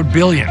borrowed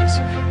billions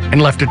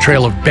and left a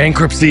trail of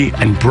bankruptcy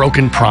and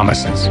broken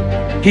promises.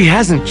 He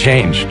hasn't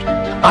changed.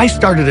 I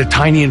started a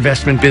tiny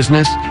investment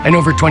business and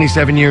over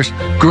 27 years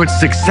grew it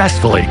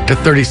successfully to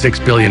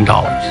 $36 billion.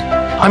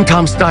 I'm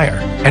Tom Steyer,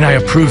 and I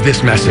approve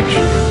this message.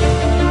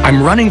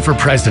 I'm running for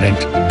president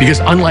because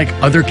unlike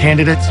other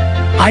candidates,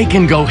 I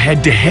can go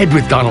head-to-head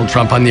with Donald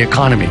Trump on the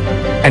economy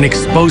and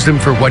expose him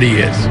for what he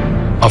is,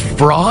 a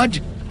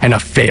fraud and a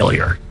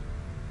failure.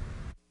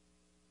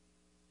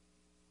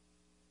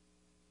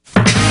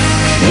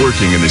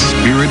 Working in the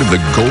spirit of the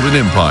Golden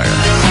Empire,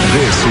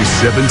 this is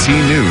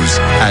 17 News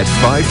at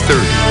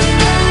 5:30.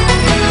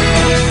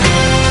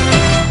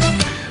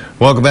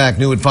 Welcome back.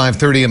 New at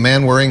 5:30, a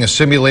man wearing a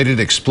simulated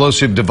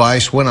explosive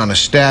device went on a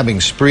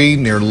stabbing spree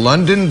near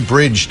London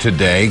Bridge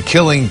today,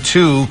 killing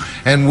 2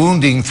 and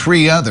wounding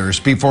 3 others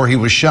before he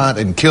was shot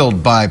and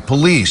killed by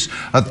police.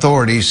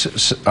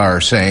 Authorities are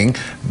saying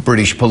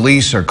British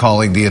police are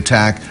calling the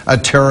attack a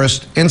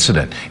terrorist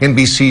incident.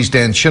 NBC's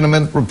Dan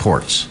Shinneman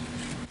reports.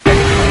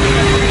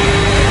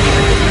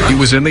 It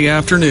was in the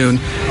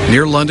afternoon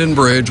near London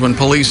Bridge when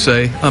police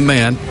say a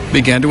man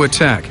began to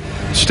attack,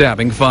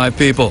 stabbing 5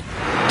 people.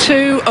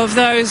 2 of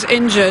those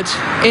injured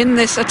in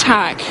this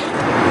attack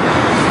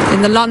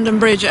in the London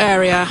Bridge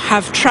area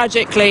have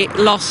tragically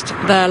lost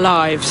their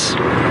lives.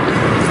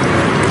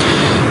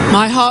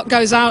 My heart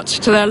goes out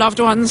to their loved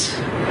ones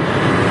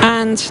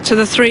and to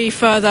the 3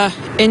 further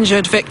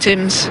injured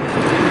victims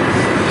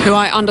who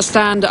I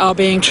understand are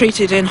being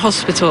treated in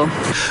hospital.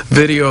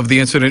 Video of the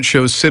incident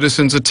shows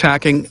citizens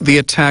attacking the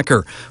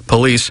attacker.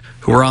 Police,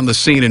 who were on the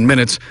scene in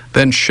minutes,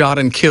 then shot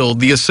and killed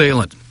the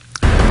assailant.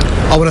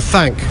 I want to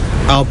thank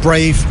our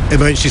brave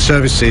emergency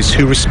services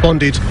who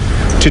responded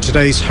to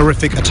today's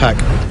horrific attack.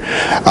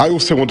 I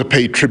also want to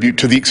pay tribute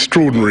to the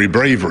extraordinary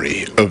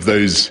bravery of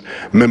those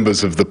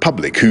members of the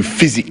public who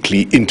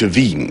physically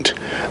intervened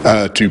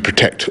to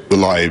protect the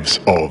lives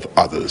of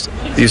others.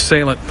 The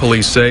assailant,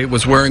 police say,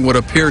 was wearing what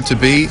appeared to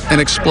be an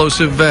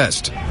explosive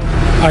vest.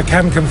 I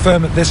can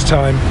confirm at this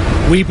time,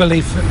 we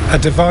believe a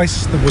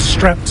device that was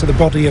strapped to the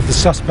body of the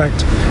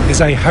suspect is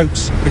a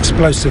hoax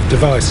explosive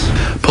device.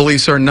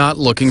 Police are not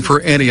looking for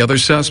any other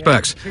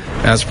suspects.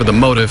 As for the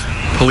motive,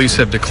 police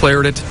have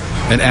declared it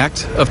an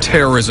act of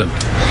terrorism.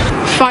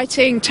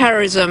 Fighting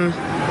terrorism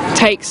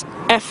takes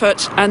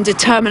effort and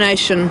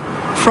determination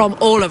from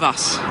all of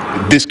us.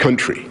 This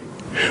country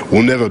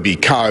will never be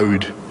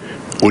cowed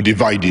or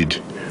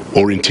divided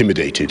or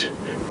intimidated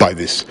by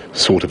this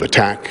sort of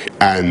attack,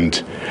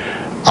 and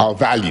our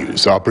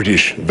values, our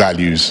British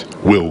values,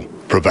 will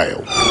prevail.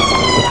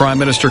 The Prime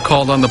Minister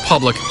called on the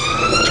public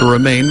to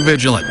remain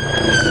vigilant.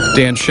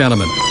 Dan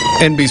Shenneman,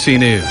 NBC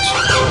News.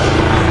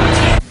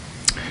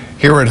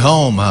 Here at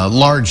home, a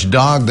large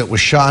dog that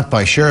was shot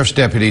by sheriff's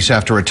deputies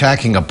after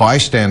attacking a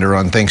bystander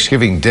on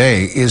Thanksgiving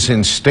Day is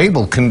in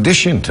stable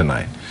condition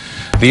tonight.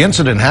 The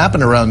incident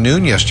happened around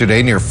noon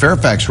yesterday near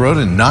Fairfax Road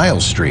and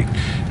Niles Street.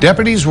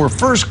 Deputies were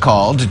first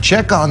called to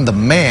check on the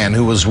man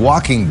who was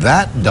walking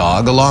that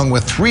dog along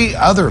with 3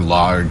 other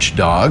large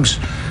dogs.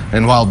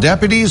 And while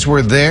deputies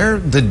were there,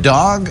 the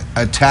dog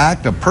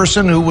attacked a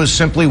person who was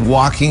simply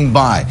walking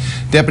by.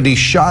 Deputies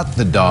shot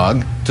the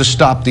dog to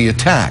stop the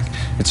attack.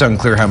 It's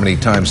unclear how many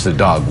times the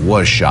dog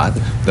was shot.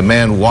 The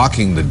man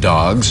walking the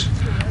dogs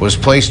was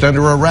placed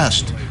under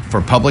arrest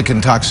for public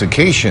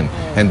intoxication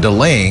and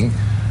delaying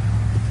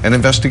an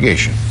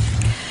investigation.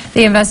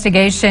 The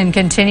investigation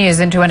continues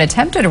into an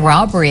attempted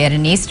robbery at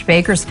an East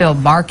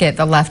Bakersfield market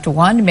that left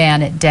 1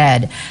 man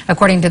dead.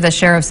 According to the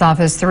sheriff's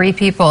office, 3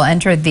 people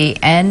entered the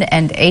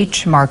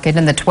N&H market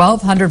in the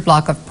 1200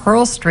 block of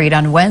Pearl Street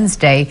on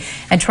Wednesday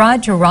and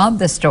tried to rob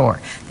the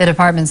store. The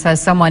department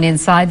says someone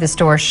inside the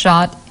store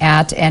shot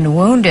at and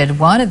wounded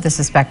one of the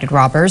suspected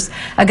robbers.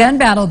 A gun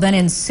battle then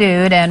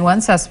ensued, and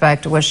 1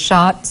 suspect was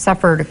shot,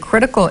 suffered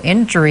critical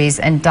injuries,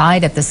 and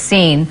died at the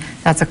scene.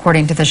 That's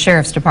according to the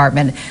sheriff's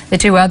department. The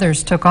 2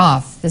 others took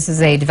off. This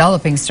is a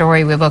developing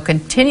story. We will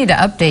continue to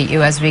update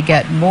you as we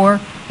get more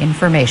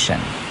information.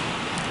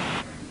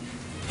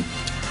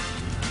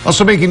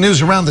 Also making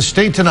news around the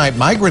state tonight,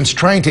 migrants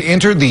trying to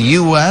enter the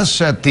U.S.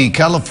 at the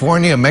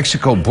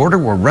California-Mexico border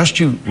were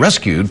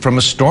rescued from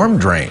a storm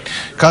drain.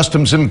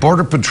 Customs and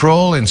Border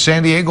Patrol and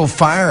San Diego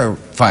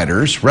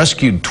firefighters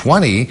rescued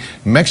 20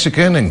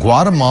 Mexican and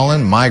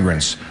Guatemalan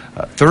migrants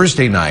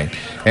Thursday night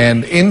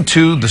and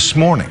into this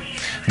morning.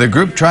 The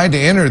group tried to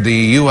enter the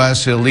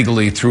U.S.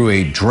 illegally through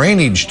a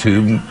drainage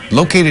tube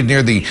located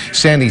near the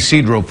San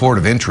Ysidro port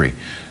of entry.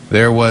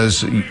 There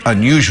was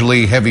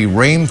unusually heavy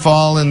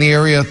rainfall in the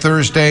area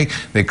Thursday.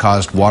 They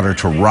caused water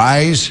to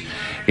rise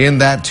in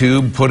that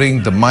tube,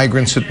 putting the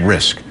migrants at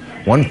risk.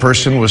 One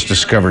person was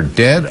discovered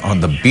dead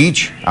on the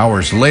beach.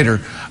 Hours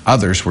later,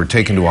 others were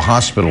taken to a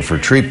hospital for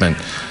treatment.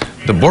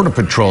 The Border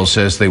Patrol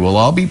says they will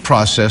all be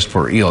processed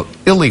for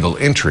illegal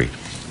entry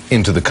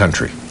into the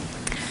country.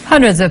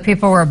 Hundreds of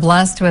people were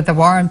blessed with a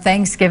warm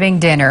Thanksgiving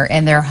dinner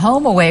in their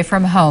home away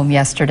from home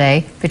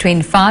yesterday.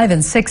 Between 500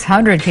 and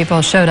 600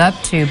 people showed up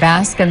to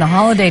bask in the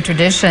holiday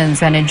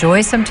traditions and enjoy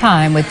some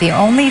time with the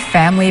only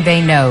family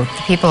they know,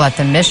 the people at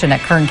the Mission at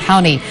Kern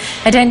County.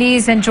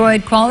 Attendees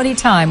enjoyed quality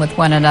time with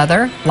one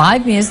another,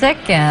 live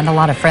music, and a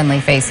lot of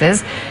friendly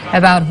faces.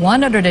 About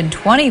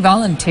 120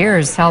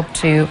 volunteers helped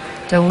to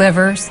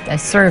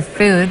serve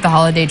food, the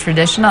holiday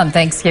tradition on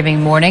Thanksgiving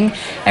morning.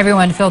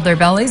 Everyone filled their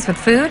bellies with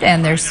food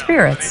and their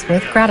spirits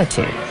with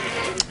gratitude.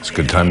 It's a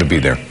good time to be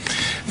there.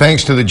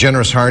 Thanks to the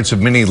generous hearts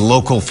of many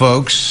local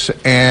folks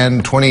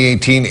and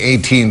 2018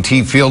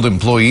 AT&T field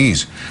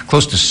employees.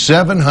 Close to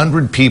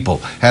 700 people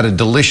had a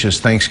delicious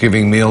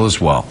Thanksgiving meal as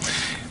well.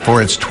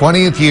 For its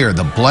 20th year,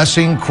 the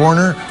Blessing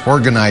Corner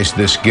organized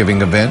this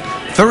giving event.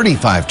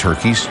 35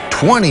 turkeys,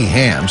 20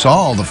 hams,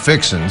 all the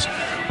fixins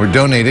were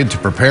donated to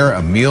prepare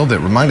a meal that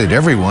reminded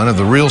everyone of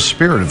the real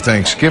spirit of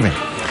Thanksgiving.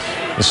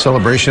 The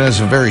celebration has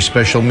a very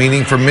special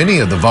meaning for many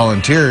of the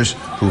volunteers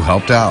who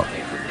helped out.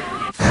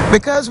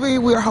 Because we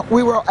were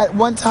at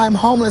one time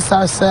homeless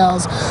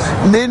ourselves,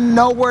 didn't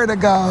know where to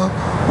go,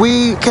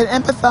 we can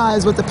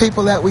empathize with the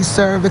people that we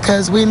serve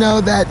because we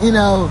know that,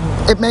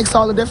 it makes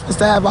all the difference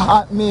to have a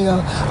hot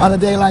meal on a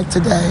day like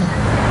today.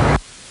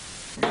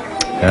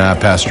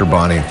 Pastor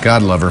Bonnie,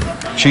 God love her.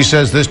 She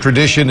says this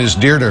tradition is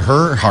dear to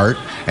her heart,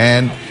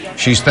 and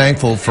she's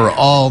thankful for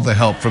all the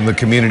help from the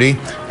community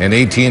and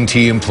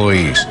AT&T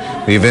employees.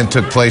 The event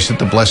took place at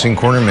the Blessing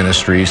Corner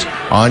Ministries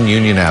on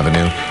Union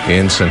Avenue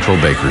in central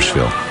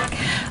Bakersfield.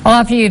 Well,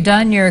 after you've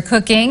done your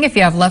cooking, if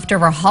you have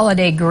leftover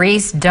holiday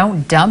grease,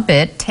 don't dump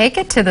it. Take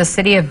it to the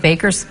City of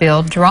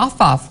Bakersfield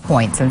drop-off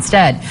points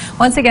instead.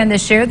 Once again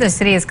this year, the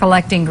city is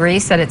collecting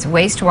grease at its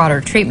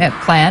wastewater treatment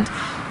plant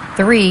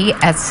 3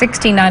 at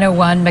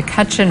 6901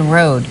 McCutcheon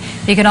Road.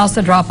 You can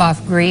also drop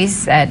off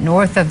grease at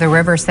north of the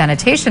River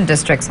Sanitation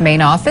District's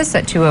main office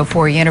at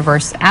 204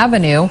 Universe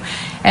Avenue.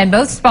 And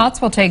both spots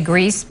will take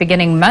grease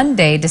beginning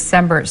Monday,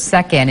 December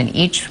 2nd, and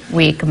each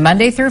week,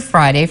 Monday through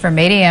Friday, from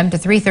 8 a.m. to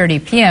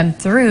 3:30 p.m.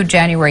 through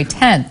January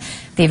 10th.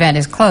 The event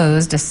is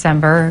closed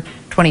December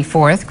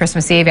 24th,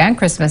 Christmas Eve and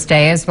Christmas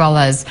Day, as well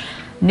as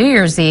New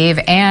Year's Eve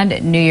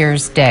and New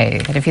Year's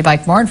Day. But if you'd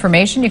like more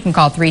information, you can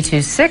call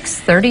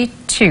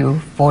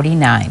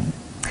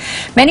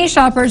 326-3249. Many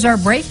shoppers are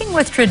breaking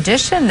with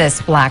tradition this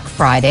Black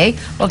Friday.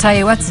 We'll tell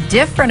you what's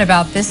different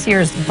about this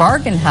year's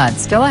bargain hunt.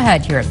 Still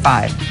ahead here at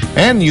 5.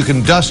 And you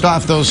can dust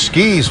off those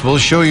skis. We'll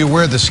show you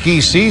where the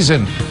ski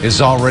season is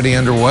already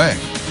underway.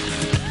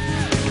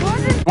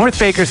 North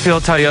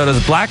Bakersfield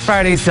Toyota's Black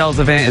Friday sales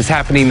event is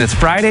happening this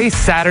Friday,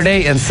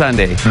 Saturday, and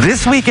Sunday.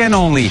 This weekend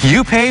only,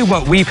 you pay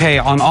what we pay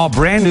on all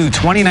brand new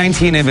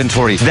 2019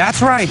 inventory. That's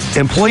right,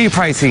 employee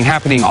pricing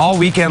happening all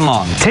weekend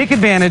long. Take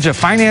advantage of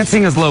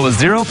financing as low as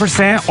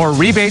 0% or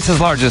rebates as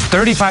large as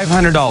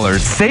 $3,500.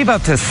 Save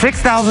up to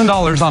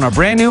 $6,000 on a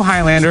brand new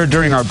Highlander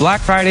during our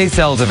Black Friday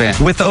sales event.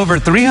 With over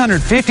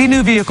 350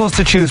 new vehicles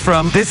to choose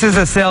from, this is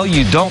a sale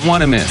you don't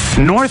want to miss.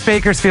 North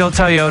Bakersfield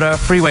Toyota,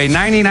 Freeway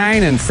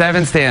 99 and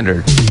 7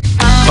 Standard.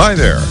 Hi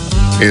there,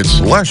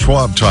 it's Les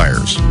Schwab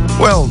Tires.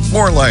 Well,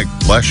 more like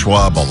Les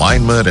Schwab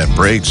alignment and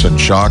brakes and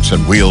shocks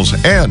and wheels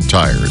and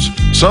tires.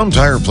 Some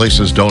tire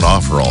places don't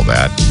offer all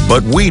that,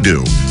 but we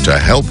do to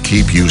help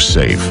keep you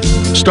safe.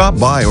 Stop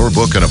by or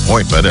book an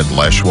appointment at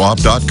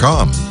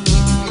leschwab.com.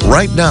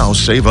 Right now,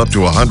 save up to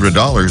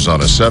 $100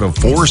 on a set of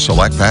 4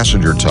 select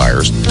passenger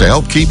tires to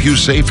help keep you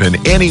safe in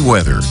any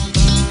weather.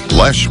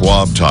 Les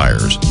Schwab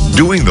Tires,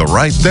 doing the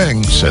right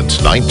thing since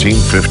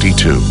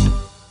 1952.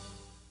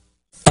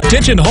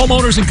 Attention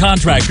homeowners and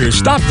contractors,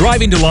 stop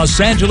driving to Los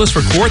Angeles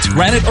for quartz,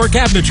 granite, or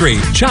cabinetry.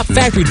 Shop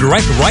factory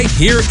direct right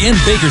here in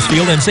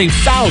Bakersfield and save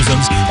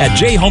thousands at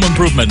J Home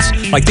Improvements.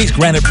 Like these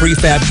granite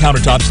prefab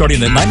countertops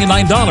starting at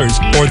 $99,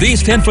 or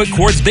these 10-foot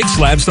quartz big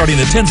slabs starting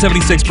at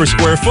 $10.76 per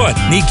square foot.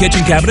 Need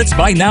kitchen cabinets?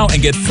 Buy now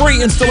and get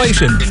free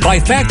installation. Buy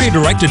factory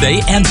direct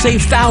today and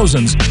save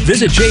thousands.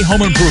 Visit J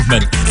Home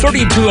Improvement,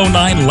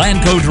 3209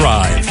 Lanco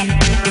Drive.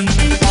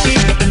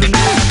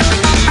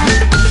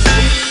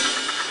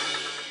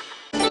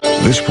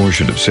 This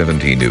portion of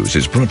 17 News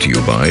is brought to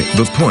you by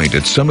The Point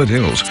at Summit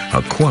Hills,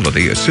 a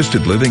quality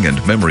assisted living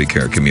and memory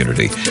care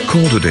community.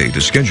 Call today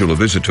to schedule a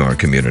visit to our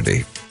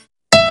community.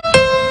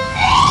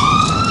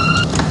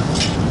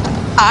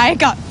 I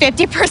got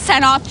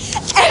 50% off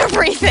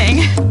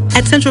everything.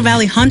 At Central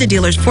Valley Honda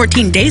Dealers,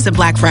 14 days of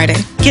Black Friday.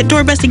 Get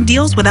door-busting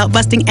deals without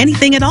busting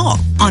anything at all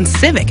on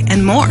Civic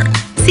and more.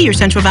 See your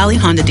Central Valley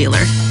Honda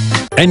dealer.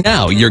 And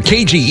now, your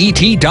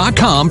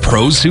KGET.com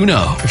pros who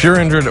know. If you're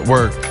injured at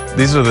work,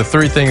 these are the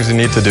 3 things you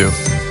need to do.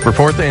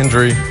 Report the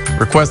injury,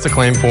 request a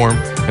claim form,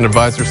 and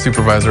advise your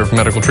supervisor if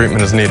medical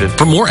treatment is needed.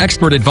 For more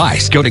expert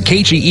advice, go to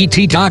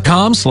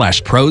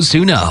KGET.com/pros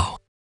who know.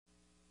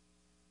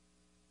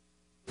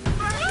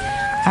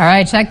 All All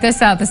right, check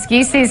this out. The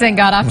ski season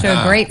got off to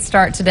a great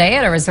start today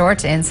at a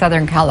resort in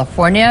Southern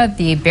California.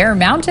 The Bear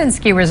Mountain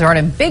Ski Resort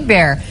in Big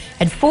Bear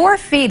had 4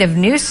 feet of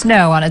new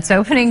snow on its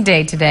opening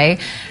day today.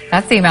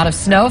 That's the amount of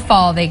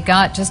snowfall they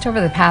got just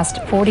over the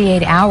past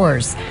 48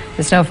 hours.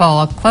 The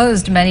snowfall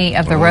closed many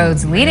of the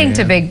roads leading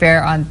to Big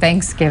Bear on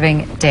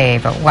Thanksgiving Day.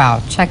 But wow,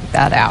 check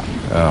that out.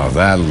 Oh,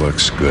 that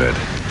looks good.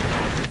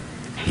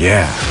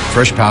 Yeah,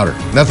 fresh powder.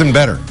 Nothing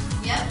better.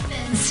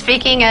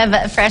 Speaking of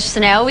fresh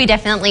snow, we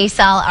definitely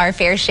saw our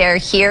fair share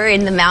here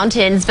in the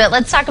mountains, but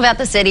let's talk about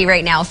the city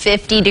right now.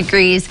 50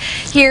 degrees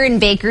here in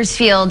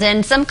Bakersfield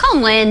and some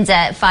calm winds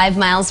at 5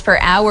 miles per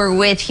hour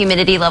with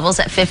humidity levels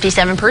at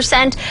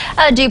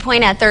 57%, dew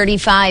point at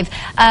 35.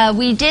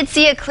 We did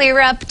see a clear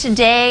up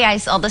today. I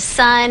saw the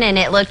sun and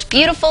it looked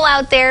beautiful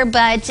out there,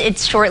 but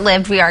it's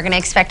short-lived. We are going to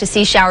expect to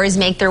see showers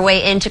make their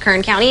way into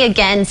Kern County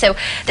again. So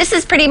this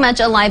is pretty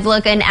much a live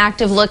look, an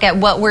active look at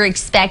what we're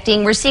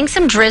expecting. We're seeing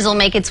some drizzle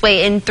make its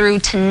way in through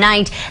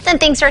tonight. Then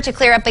things start to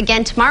clear up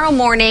again tomorrow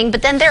morning,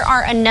 but then there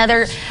are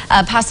another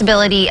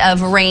possibility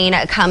of rain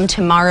come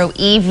tomorrow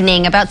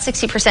evening. About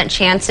 60%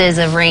 chances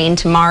of rain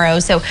tomorrow.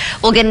 So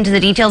we'll get into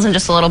the details in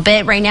just a little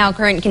bit. Right now,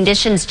 current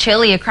conditions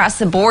chilly across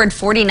the board.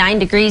 49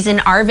 degrees in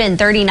Arvin,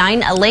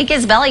 39 Lake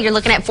Isabella. You're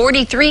looking at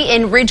 43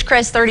 in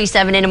Ridgecrest,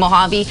 37 in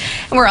Mojave.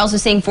 And we're also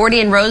seeing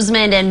 40 in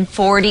Rosamond and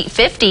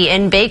 50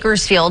 in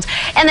Bakersfield.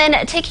 And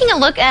then taking a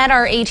look at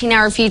our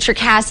 18-hour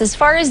futurecast, as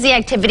far as the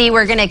activity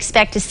we're going to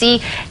expect to see,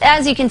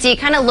 as you can see, it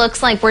kind of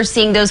looks like we're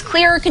seeing those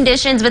clearer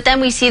conditions, but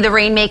then we see the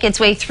rain make its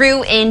way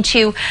through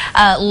into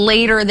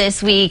later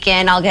this week,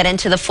 and I'll get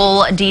into the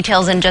full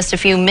details in just a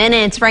few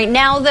minutes. Right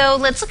now, though,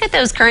 let's look at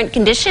those current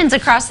conditions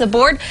across the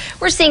board.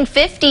 We're seeing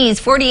 50s,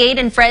 48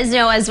 in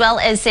Fresno as well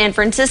as San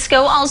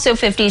Francisco, also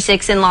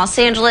 56 in Los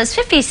Angeles,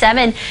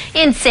 57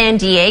 in San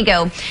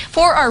Diego.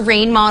 For our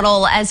rain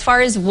model, as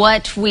far as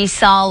what we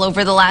saw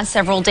over the last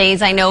several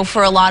days, I know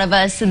for a lot of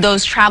us,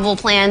 those travel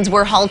plans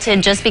were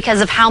halted just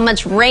because of how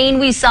much rain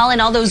we saw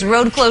in all those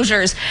road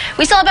closures.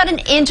 We saw about an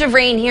inch of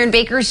rain here in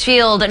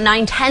Bakersfield,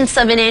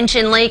 9/10 of an inch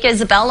in Lake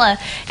Isabella,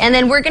 and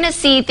then we're going to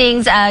see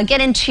things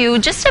get into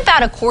just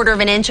about 1/4 of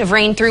an inch of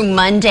rain through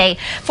Monday.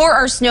 For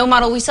our snow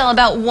model, we saw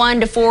about 1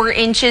 to 4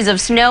 inches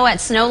of snow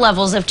at snow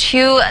levels of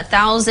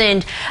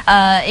 2,000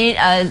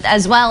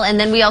 as well, and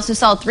then we also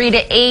saw 3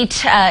 to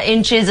 8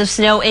 inches of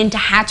snow in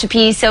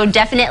Tehachapi. So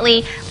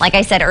definitely, like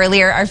I said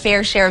earlier, our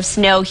fair share of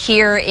snow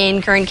here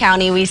in Kern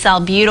County. We saw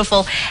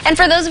beautiful. And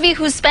for those of you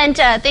who spent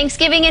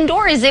Thanksgiving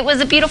indoors, it was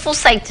a beautiful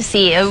sight to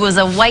see. It was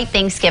a white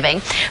Thanksgiving.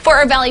 For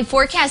our valley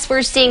forecast,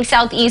 we're seeing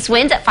southeast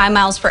winds at 5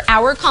 miles per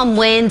hour, calm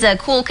winds,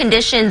 cool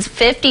conditions,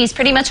 50s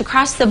pretty much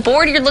across the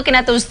board. You're looking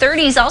at those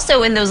 30s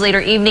also in those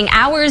later evening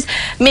hours,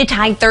 mid to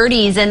high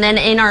 30s. And then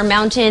in our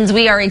mountains,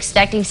 we are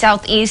expecting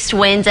southeast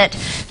winds at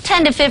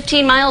 10 to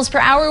 15 miles per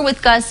hour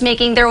with gusts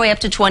making their way up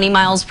to 20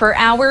 miles per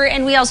hour.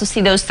 And we also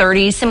see those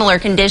 30s, similar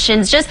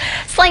conditions, just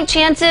slight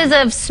chances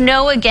of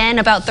snow again,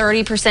 about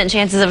 30%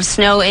 chances of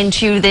snow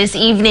into this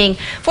evening.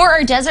 For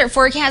our desert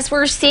forecast,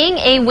 we're seeing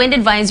a wind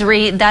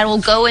advisory that will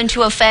go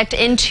into effect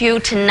into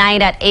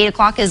tonight at 8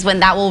 o'clock is when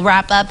that will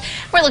wrap up.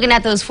 We're looking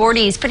at those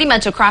 40s pretty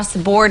much across the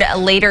board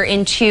later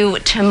into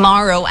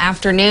tomorrow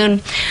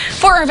afternoon.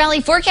 For our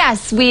valley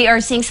forecast, we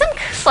are seeing some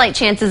slight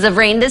chances of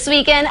rain this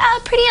weekend.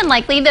 Pretty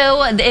unlikely,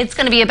 though. It's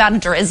going to be about a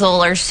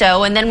drizzle or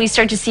so, and then we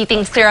start to see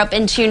things clear up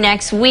into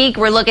next week.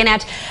 We're looking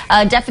at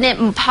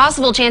definite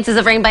possible chances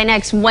of rain by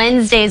next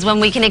Wednesday is when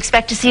we can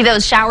expect to see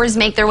those showers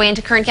make their way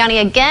into Kern County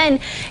again.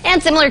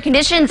 And similar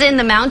conditions in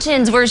the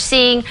mountains. We're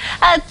seeing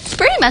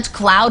pretty much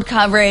cloud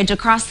coverage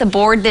across the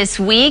board this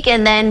week.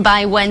 And then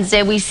by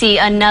Wednesday, we see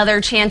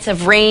another chance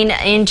of rain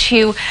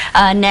into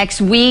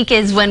next week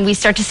is when we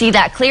start to see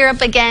that clear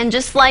up again,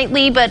 just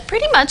slightly, but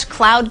pretty much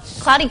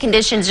cloudy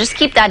conditions. Just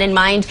keep that in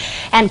mind.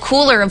 And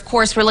cooler, of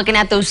course, we're looking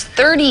at those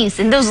 30s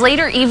in those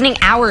later evening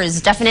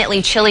hours.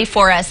 Definitely chilly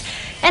for us.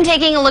 And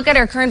taking a look at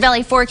our Kern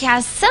Valley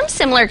forecast, some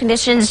similar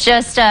conditions,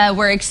 just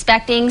we're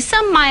expecting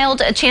some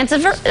mild chance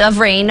of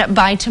rain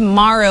by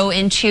tomorrow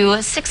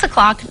into 6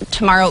 o'clock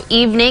tomorrow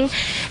evening.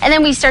 And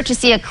then we start to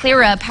see a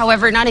clear up.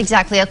 However, not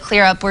exactly a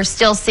clear up. We're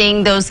still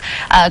seeing those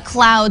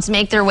clouds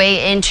make their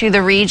way into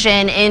the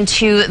region,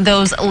 into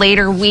those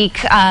later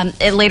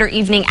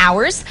evening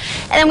hours.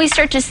 And then we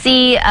start to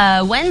see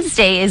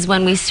Wednesday is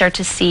when we start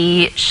to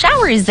see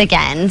showers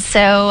again.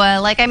 So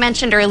like I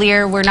mentioned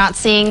earlier, we're not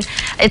seeing,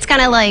 it's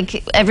kind of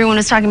like everyone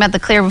was talking about the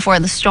clear before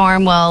the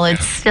storm. Well,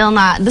 it's still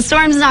not. The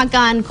storm's not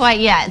gone quite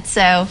yet.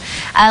 So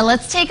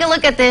let's take a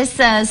look at this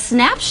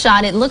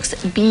snapshot. It looks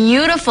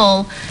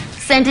beautiful.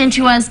 Sent in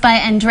to us by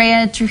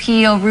Andrea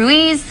Trujillo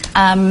Ruiz,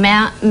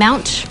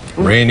 Mount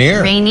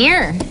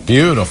Rainier.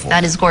 Beautiful.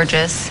 That is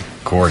gorgeous.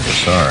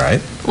 Gorgeous. All right.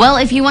 Well,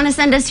 if you want to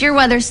send us your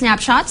weather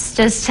snapshots,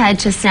 just head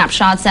to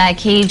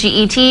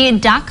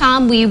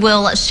snapshots@kget.com. We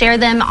will share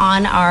them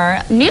on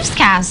our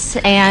newscasts,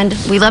 and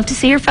we love to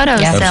see your photos.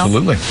 Yes.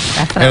 Absolutely.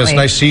 Definitely. And it's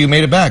nice to see you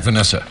made it back,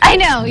 Vanessa. I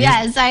know,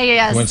 yes.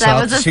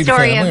 That was a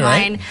story of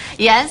mine.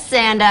 Yes,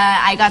 and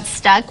I got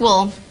stuck.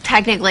 Well,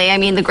 technically, I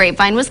mean, the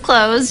Grapevine was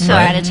closed, so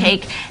I had to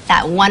take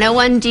that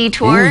 101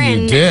 detour,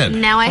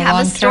 and now I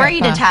have a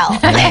story to tell.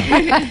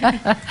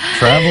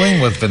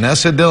 Traveling with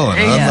Vanessa Dillon.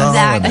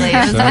 Exactly.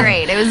 It was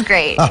great. It was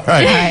great. All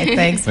right. Thanks,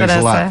 Thanks Vanessa.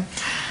 a lot.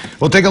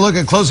 We'll take a look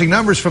at closing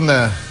numbers from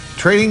the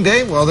trading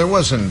day. Well, there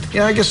wasn't.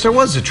 Yeah, I guess there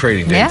was a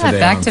trading day today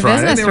back on to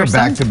Friday. business They were for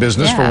back some. to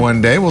business for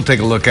one day. We'll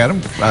take a look at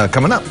them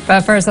coming up.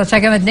 But first, let's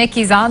check in with Nick.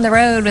 He's on the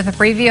road with a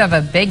preview of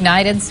a big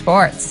night in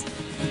sports.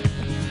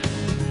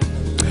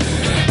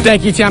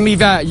 Thank you, Tammy.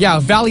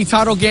 Valley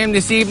title game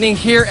this evening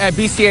here at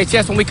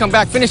BCHS. When we come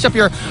back, finish up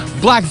your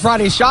Black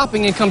Friday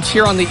shopping and come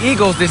cheer on the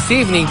Eagles this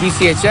evening.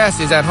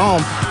 BCHS is at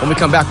home. When we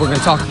come back, we're going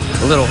to talk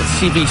a little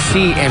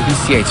CBC and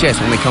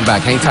BCHS. When we come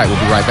back, hang tight. We'll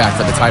be right back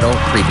for the title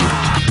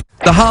preview.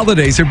 The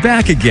holidays are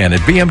back again at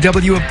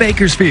BMW of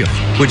Bakersfield,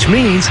 which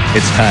means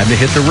it's time to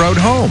hit the road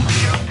home.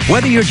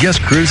 Whether you're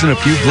just cruising a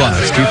few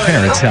blocks to your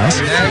parents' house,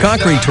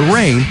 conquering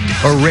terrain,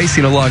 or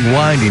racing along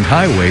winding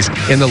highways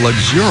in the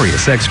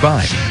luxurious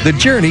X5, the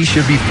journey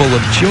should be full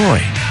of joy.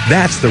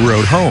 That's the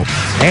road home,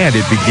 and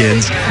it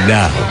begins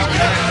now.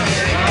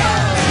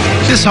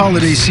 This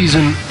holiday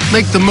season,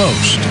 make the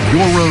most of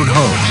your road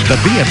home. The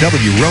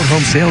BMW Road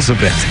Home Sales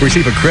Event.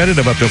 Receive a credit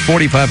of up to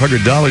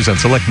 $4,500 on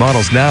select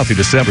models now through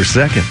December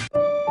 2nd.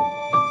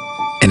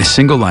 In a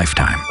single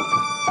lifetime,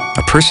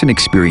 a person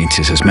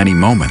experiences as many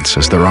moments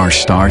as there are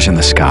stars in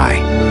the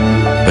sky.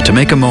 But to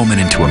make a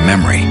moment into a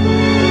memory,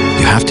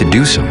 you have to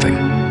do something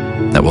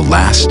that will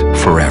last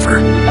forever.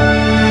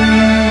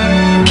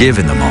 Give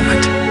in the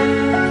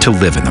moment to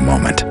live in the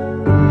moment.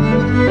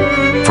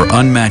 For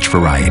unmatched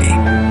variety,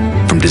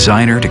 from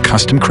designer to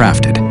custom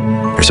crafted,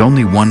 there's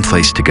only one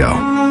place to go.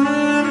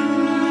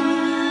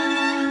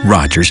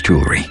 Rogers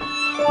Jewelry.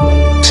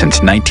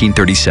 Since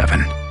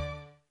 1937.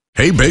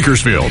 Hey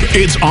Bakersfield,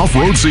 it's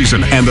off-road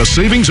season and the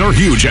savings are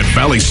huge at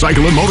Valley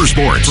Cycle and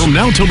Motorsports. From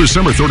now till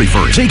December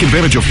 31st, take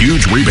advantage of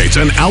huge rebates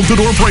and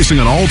out-the-door pricing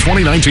on all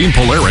 2019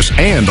 Polaris.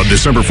 And on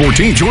December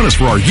 14th, join us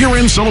for our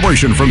year-end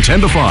celebration from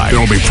 10 to 5. There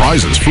will be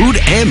prizes, food,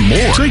 and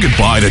more. Say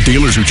goodbye to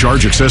dealers who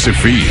charge excessive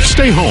fees.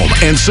 Stay home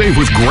and save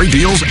with great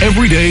deals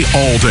every day,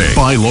 all day.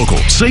 Buy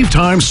local, save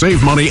time,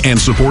 save money, and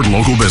support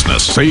local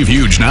business. Save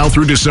huge now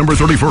through December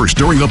 31st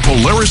during the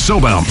Polaris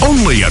Sellbound,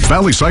 only at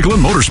Valley Cycle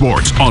and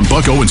Motorsports on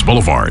Buck Owens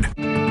Boulevard.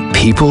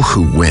 People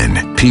who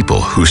win.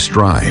 People who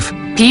strive.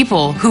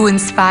 People who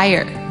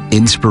inspire.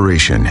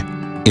 Inspiration.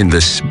 In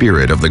the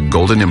spirit of the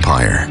Golden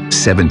Empire.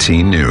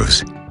 17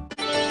 News.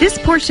 This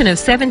portion of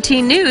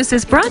 17 News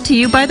is brought to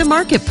you by The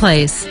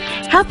Marketplace.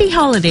 Happy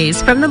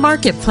holidays from The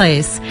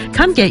Marketplace.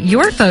 Come get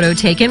your photo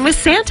taken with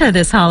Santa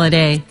this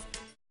holiday.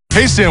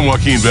 Hey, San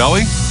Joaquin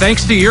Valley.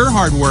 Thanks to your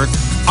hard work,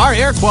 our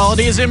air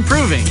quality is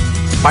improving.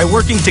 By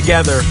working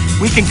together,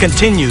 we can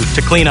continue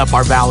to clean up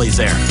our valley's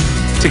air.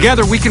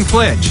 Together, we can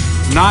pledge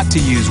not to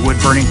use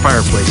wood-burning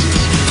fireplaces.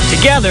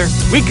 Together,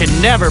 we can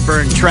never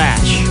burn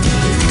trash.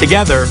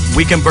 Together,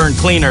 we can burn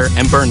cleaner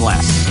and burn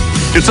less.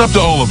 It's up to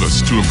all of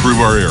us to improve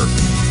our air.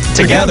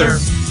 Together,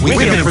 we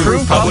can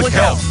improve public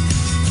health.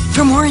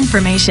 For more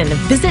information,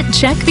 visit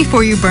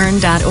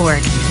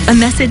checkbeforeyouburn.org. A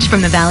message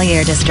from the Valley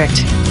Air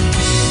District.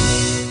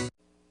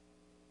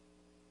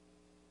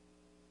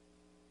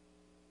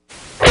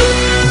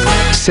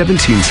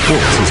 "17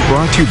 Sports" is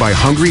brought to you by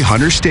Hungry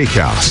Hunter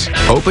Steakhouse.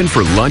 Open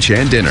for lunch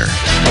and dinner.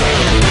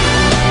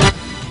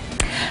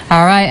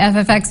 All right,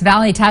 FFX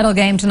Valley title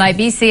game tonight.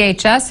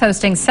 BCHS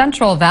hosting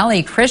Central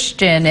Valley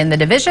Christian in the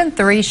Division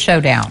III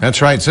showdown.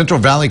 That's right. Central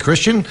Valley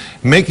Christian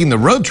making the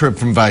road trip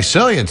from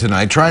Visalia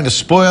tonight, trying to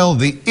spoil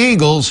the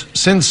Eagles'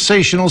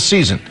 sensational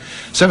season.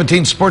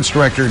 17 Sports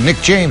Director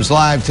Nick James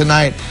live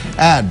tonight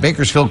at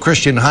Bakersfield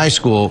Christian High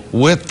School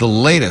with the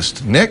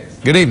latest.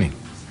 Nick, good evening.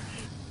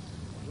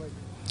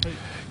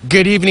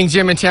 Good evening,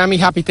 Jim and Tammy.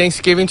 Happy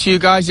Thanksgiving to you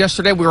guys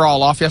yesterday. We were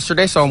all off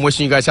yesterday, so I'm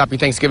wishing you guys happy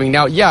Thanksgiving.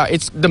 Now, yeah,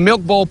 it's the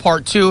Milk Bowl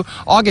Part 2.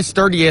 August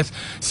 30th,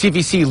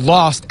 CVC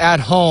lost at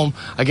home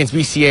against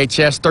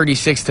BCHS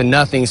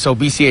 36-0, so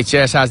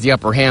BCHS has the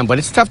upper hand. But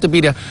it's tough to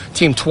beat a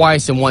team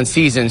twice in one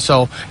season.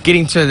 So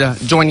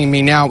joining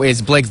me now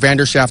is Blake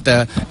Vanderschaft,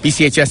 the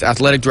BCHS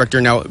Athletic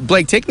Director. Now,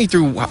 Blake, take me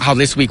through how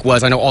this week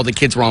was. I know all the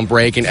kids were on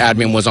break and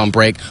admin was on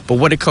break, but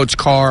what did Coach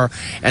Carr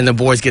and the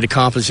boys get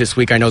accomplished this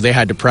week? I know they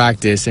had to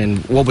practice, and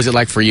what was it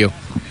like for you?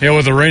 Yeah,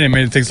 with the rain, it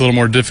made things a little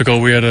more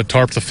difficult. We had to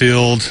tarp the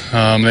field. They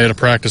had to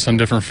practice on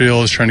different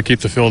fields, trying to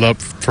keep the field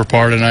up for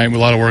part of the night. A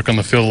lot of work on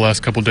the field the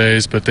last couple of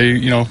days, but they,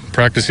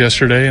 practiced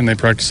yesterday and they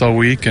practiced all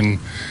week, and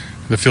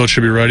the field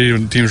should be ready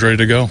and the team's ready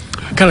to go.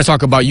 Kind of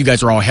talk about you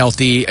guys are all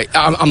healthy.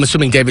 I'm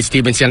assuming David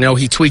Stevenson, I know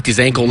he tweaked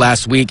his ankle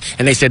last week,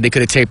 and they said they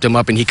could have taped him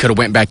up and he could have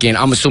went back in.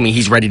 I'm assuming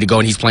he's ready to go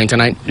and he's playing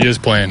tonight? He is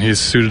playing. He's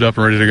suited up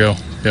and ready to go.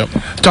 Yep.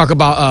 Talk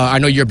about, I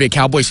know you're a big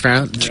Cowboys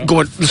fan. Let's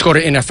go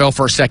to NFL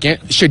for a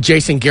second. Should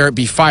Jason Garrett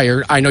be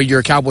fired? I know you're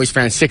a Cowboys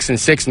fan,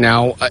 6-6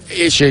 now.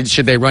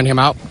 Should they run him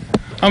out?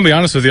 I'm gonna be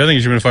honest with you. I think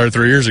he should have been fired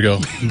 3 years ago.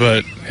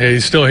 But hey,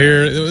 he's still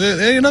here.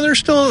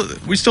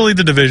 We still lead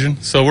the division,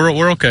 so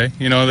we're okay.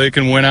 They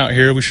can win out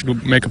here. We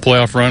should make a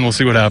playoff run. We'll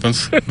see what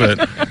happens.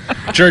 But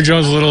Jerry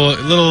Jones a little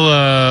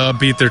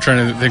upbeat there,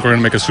 trying to think we're going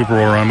to make a Super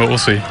Bowl run, but we'll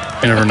see.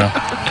 You never know.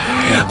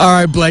 All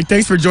right, Blake,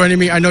 thanks for joining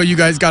me. I know you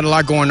guys got a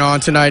lot going on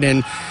tonight,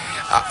 and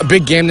a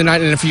big game tonight,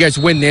 and if you guys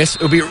win this,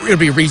 it'll be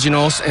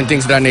regionals and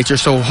things of that nature.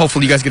 So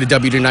hopefully you guys get a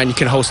W tonight and you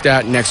can host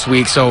that next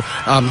week. So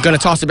I'm going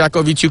to toss it back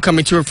over to you two,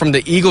 coming to it from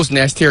the Eagles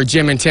Nest here,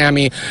 Jim and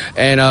Tammy,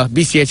 and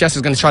BCHS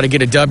is going to try to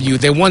get a W.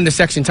 They won the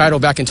section title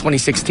back in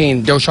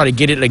 2016. They'll try to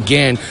get it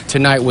again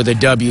tonight with a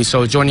W.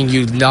 So joining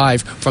you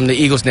live from the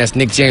Eagles Nest,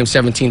 Nick James,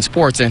 17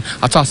 Sports, and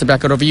I'll toss it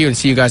back over to you and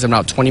see you guys in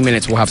about 20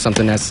 minutes. We'll have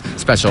something that's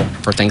special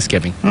for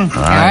Thanksgiving. All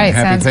right,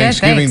 happy sounds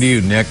Thanksgiving good. to you,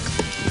 Nick.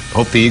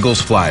 Hope the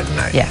Eagles fly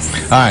tonight. Yes.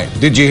 All right.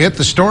 Did you hit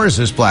the stores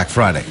this Black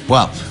Friday?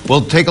 Well,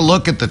 we'll take a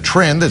look at the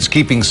trend that's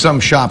keeping some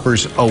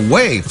shoppers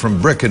away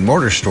from brick and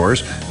mortar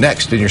stores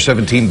next in your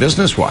 17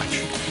 Business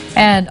Watch.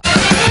 And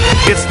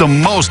it's the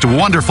most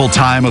wonderful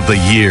time of the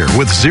year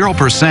with 0%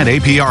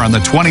 APR on the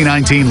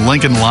 2019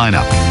 Lincoln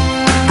lineup.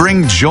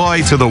 Bring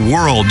joy to the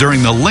world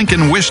during the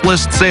Lincoln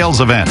Wishlist sales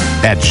event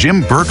at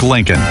Jim Burke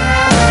Lincoln.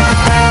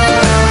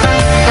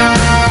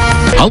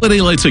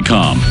 Holiday Lights at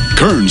Com.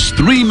 Kern's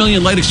 3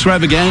 million light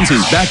extravaganza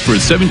is back for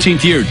its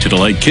 17th year to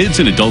delight kids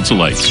and adults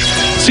alike.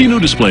 See new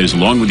displays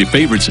along with your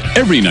favorites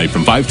every night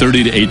from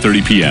 5:30 to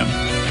 8:30 p.m.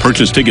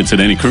 Purchase tickets at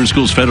any Kern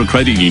School's Federal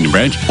Credit Union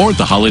branch or at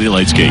the Holiday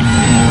Lights gate.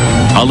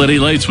 Holiday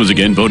Lights was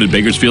again voted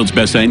Bakersfield's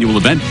best annual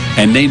event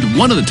and named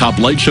one of the top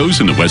light shows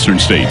in the western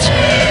states.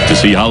 To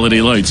see Holiday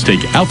Lights,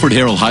 take Alfred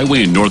Harrell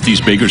Highway in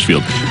northeast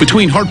Bakersfield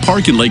between Hart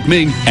Park and Lake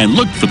Ming and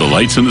look for the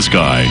lights in the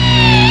sky.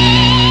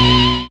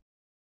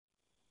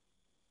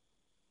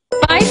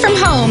 Buy from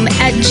home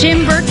at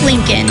Jim Burke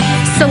Lincoln.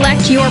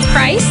 Select your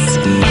price,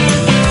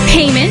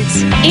 payment,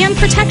 and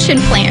protection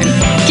plan.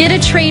 Get a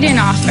trade-in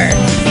offer.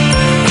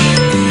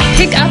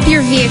 Pick up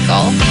your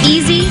vehicle.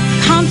 Easy,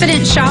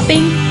 confident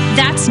shopping.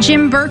 That's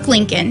Jim Burke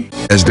Lincoln.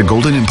 As the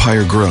Golden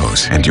Empire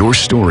grows and your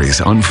stories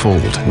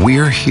unfold,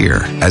 we're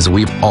here as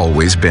we've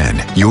always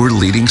been. Your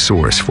leading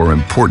source for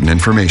important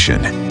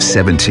information.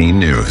 17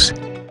 News.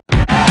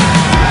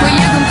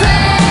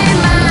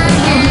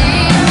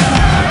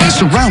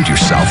 Surround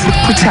yourself with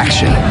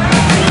protection.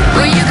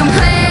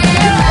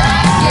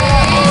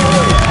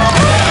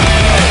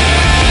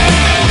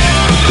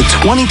 The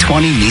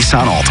 2020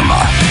 Nissan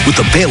Altima with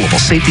available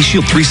Safety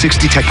Shield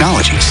 360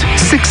 technologies.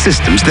 6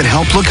 systems that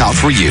help look out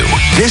for you.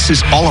 This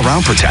is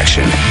all-around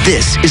protection.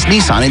 This is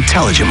Nissan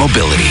Intelligent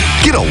Mobility.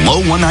 Get a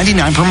low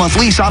 $199 per month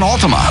lease on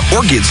Altima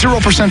or get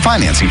 0%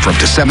 financing for up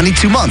to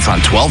 72 months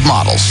on 12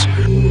 models.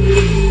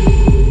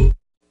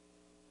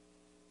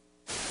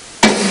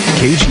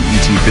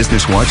 KGET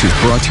Business Watch is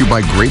brought to you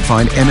by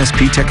Grapevine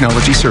MSP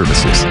Technology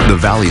Services, the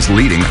Valley's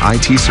leading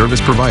IT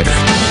service provider.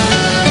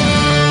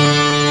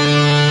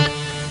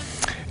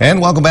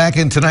 And welcome back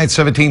in tonight's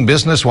 17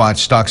 Business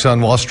Watch. Stocks on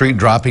Wall Street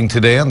dropping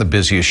today on the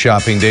busiest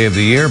shopping day of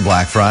the year,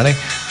 Black Friday.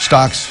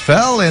 Stocks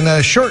fell in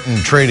a shortened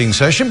trading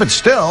session, but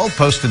still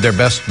posted their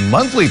best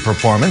monthly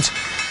performance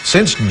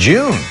since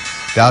June.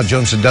 Dow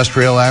Jones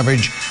Industrial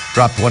Average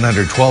dropped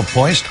 112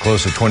 points to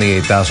close at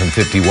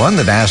 28,051.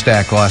 The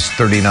NASDAQ lost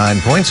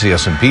 39 points. The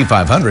S&P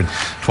 500,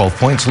 12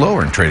 points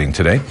lower in trading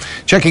today.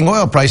 Checking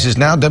oil prices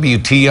now,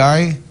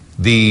 WTI,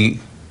 the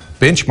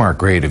benchmark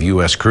grade of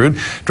U.S. crude,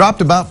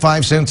 dropped about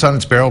 5 cents on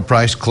its barrel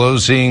price,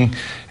 closing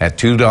at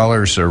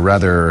 $2, or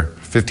rather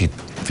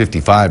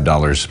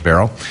 $55 a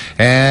barrel.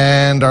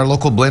 And our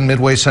local blend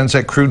Midway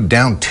Sunset crude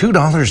down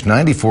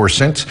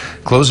 $2.94,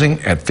 closing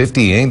at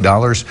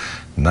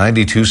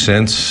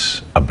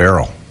 $58.92 a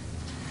barrel.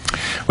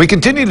 We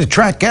continue to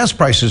track gas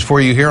prices for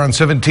you here on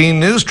 17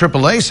 News.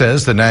 AAA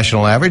says the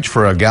national average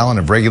for a gallon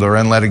of regular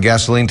unleaded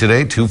gasoline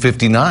today,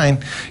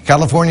 $2.59.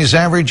 California's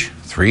average,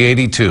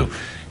 $3.82.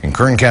 And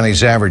Kern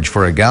County's average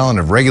for a gallon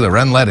of regular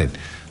unleaded,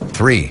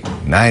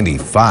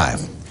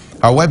 $3.95.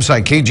 Our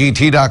website,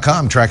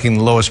 kgt.com, tracking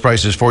the lowest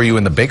prices for you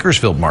in the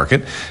Bakersfield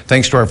market,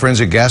 thanks to our friends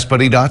at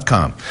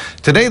GasBuddy.com.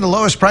 Today, the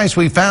lowest price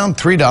we found,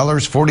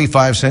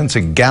 $3.45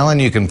 a gallon.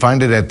 You can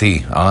find it at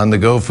the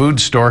On-the-Go food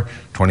store,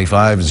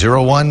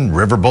 2501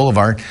 River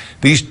Boulevard.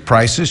 These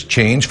prices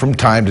change from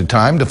time to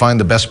time. To find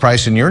the best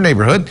price in your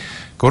neighborhood,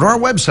 go to our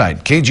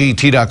website,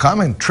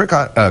 kgt.com, and click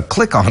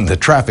on the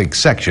traffic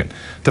section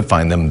to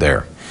find them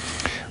there.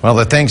 Well,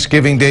 the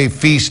Thanksgiving Day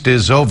feast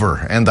is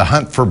over and the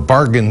hunt for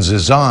bargains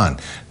is on.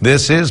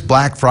 This is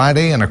Black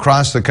Friday, and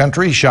across the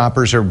country,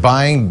 shoppers are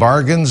buying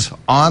bargains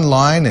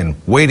online and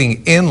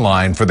waiting in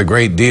line for the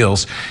great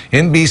deals.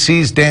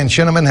 NBC's Dan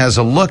Shinneman has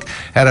a look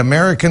at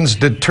Americans'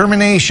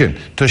 determination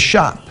to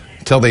shop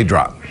till they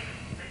drop.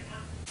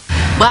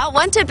 Well,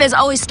 one tip is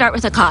always start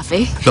with a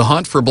coffee. The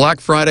hunt for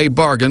Black Friday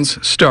bargains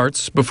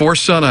starts before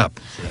sunup.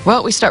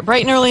 Well, we start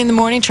bright and early in the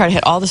morning, try to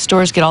hit all the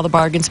stores, get all the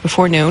bargains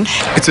before noon.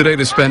 It's a day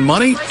to spend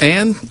money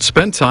and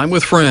spend time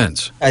with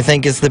friends. I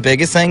think it's the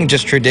biggest thing,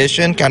 just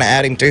tradition, kind of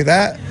adding to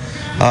that.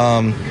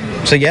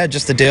 So yeah,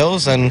 just the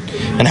deals and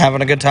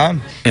having a good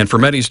time. And for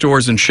many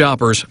stores and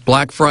shoppers,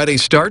 Black Friday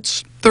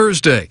starts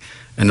Thursday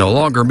and no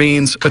longer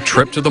means a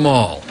trip to the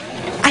mall.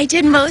 I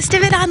did most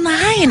of it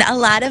online, a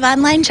lot of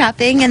online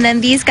shopping, and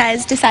then these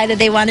guys decided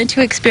they wanted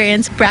to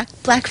experience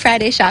Black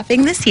Friday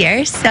shopping this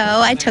year, so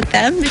I took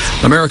them.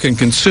 American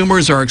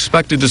consumers are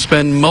expected to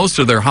spend most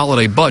of their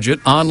holiday budget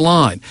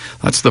online.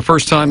 That's the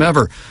first time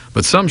ever,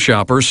 but some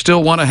shoppers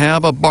still want to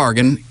have a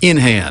bargain in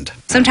hand.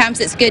 Sometimes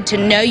it's good to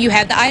know you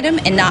have the item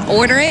and not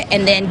order it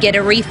and then get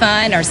a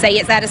refund or say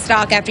it's out of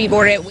stock after you've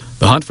ordered it.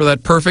 The hunt for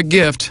that perfect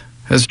gift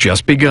has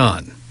just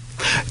begun.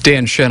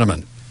 Dan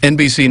Sheneman,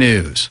 NBC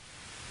News.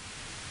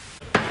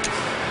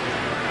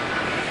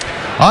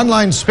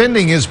 Online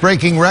spending is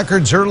breaking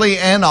records early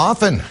and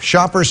often.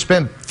 Shoppers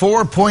spent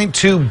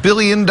 $4.2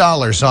 billion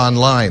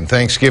online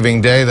Thanksgiving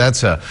Day.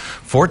 That's a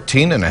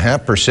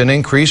 14.5%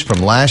 increase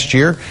from last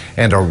year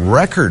and a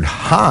record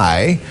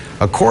high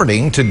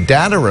according to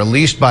data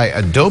released by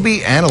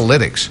Adobe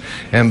Analytics.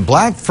 And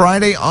Black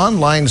Friday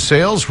online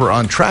sales were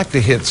on track to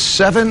hit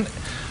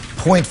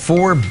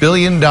 $7.4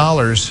 billion.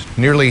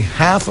 Nearly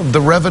half of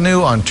the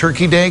revenue on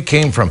Turkey Day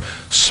came from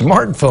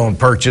smartphone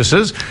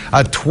purchases,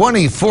 a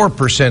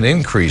 24%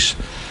 increase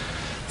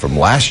from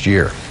last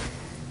year.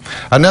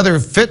 Another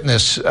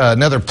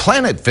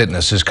Planet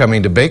Fitness is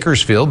coming to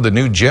Bakersfield. The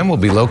new gym will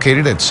be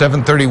located at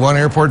 731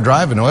 Airport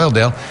Drive in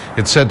Oildale.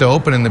 It's set to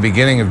open in the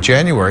beginning of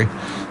January.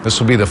 This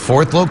will be the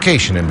 4th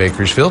location in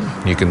Bakersfield.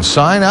 You can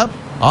sign up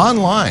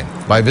online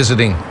by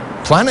visiting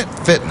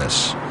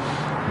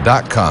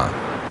planetfitness.com.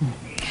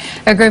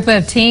 A group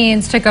of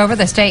teens took over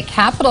the state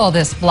capitol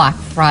this Black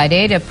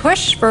Friday to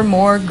push for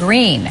more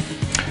green.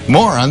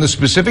 More on the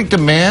specific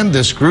demand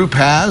this group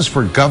has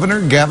for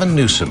Governor Gavin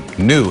Newsom.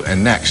 New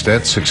and next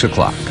at 6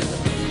 o'clock.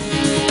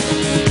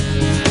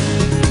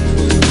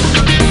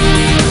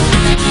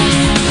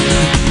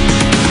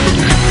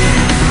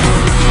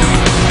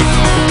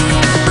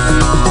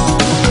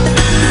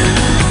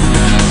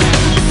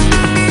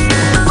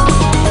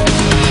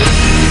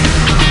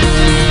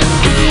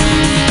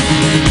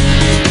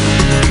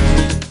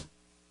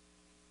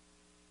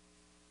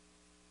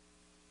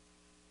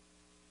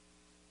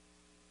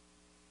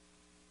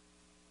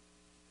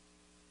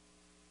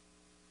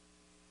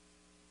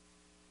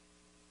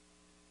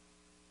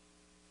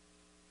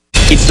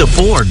 It's the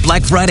Ford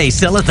Black Friday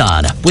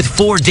Sell-a-thon with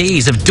 4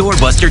 days of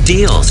doorbuster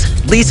deals.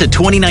 Lease a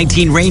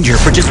 2019 Ranger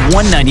for just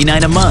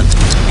 $199 a month.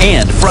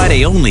 And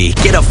Friday only,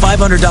 get a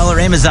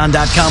 $500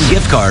 Amazon.com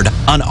gift card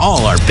on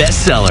all our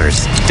best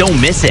sellers. Don't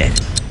miss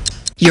it.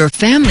 Your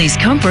family's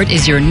comfort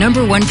is your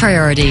 #1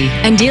 priority,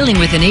 and dealing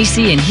with an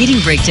AC and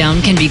heating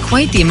breakdown can be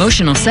quite the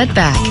emotional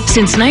setback.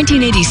 Since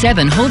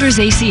 1987, Holders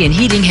AC and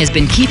Heating has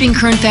been keeping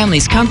current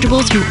families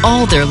comfortable through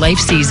all their life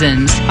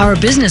seasons. Our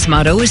business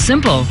motto is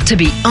simple: to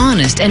be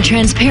honest and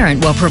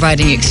transparent while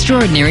providing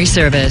extraordinary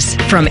service.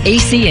 From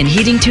AC and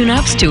heating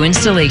tune-ups to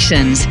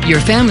installations, your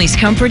family's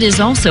comfort is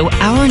also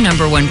our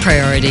 #1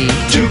 priority.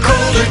 Too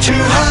cold or too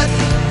hot,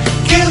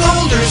 give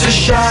Holders a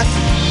shot.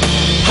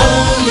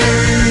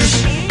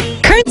 Holders.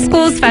 Current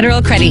Schools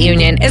Federal Credit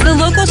Union is a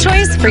local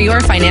choice for your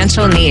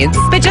financial needs.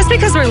 But just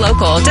because we're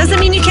local doesn't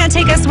mean you can't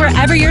take us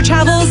wherever your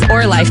travels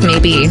or life may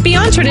be.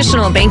 Beyond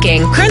traditional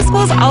banking, Current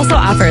Schools also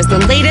offers the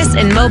latest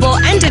in mobile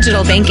and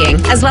digital banking,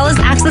 as well as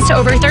access to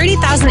over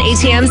 30,000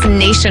 ATMs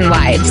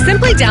nationwide.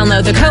 Simply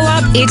download the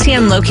Co-op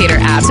ATM Locator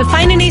app to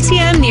find an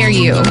ATM near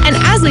you. And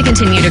as we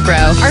continue to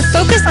grow, our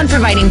focus on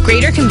providing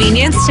greater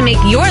convenience to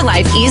make your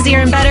life easier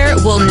and better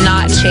will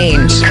not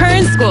change.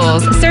 Current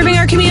Schools, serving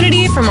our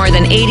community for more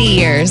than 80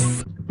 years.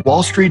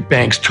 Wall Street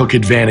banks took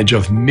advantage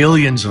of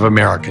millions of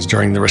Americans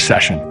during the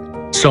recession.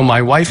 So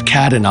my wife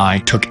Kat and I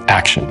took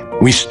action.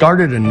 We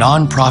started a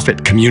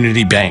nonprofit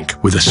community bank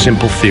with a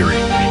simple theory: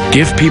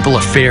 give people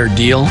a fair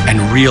deal and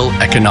real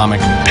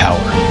economic power.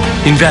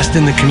 Invest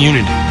in the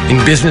community,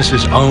 in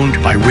businesses owned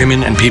by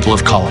women and people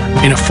of color,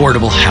 in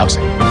affordable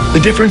housing. The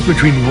difference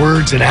between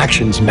words and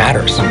actions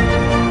matters.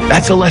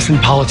 That's a lesson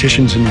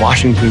politicians in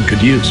Washington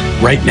could use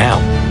right now.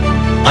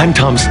 I'm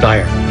Tom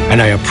Steyer,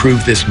 and I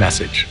approve this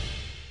message.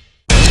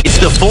 It's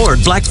the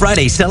Ford Black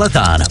Friday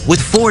Sell-a-thon with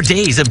 4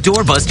 days of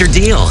doorbuster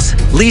deals.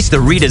 Lease the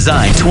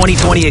redesigned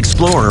 2020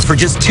 Explorer for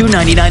just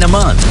 $299 a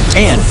month.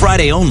 And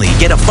Friday only,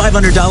 get a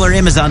 $500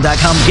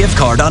 Amazon.com gift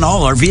card on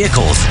all our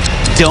vehicles.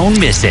 Don't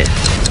miss it.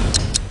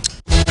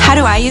 How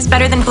do I use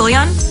better than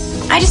bouillon?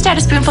 I just add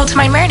a spoonful to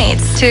my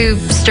marinades. To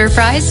stir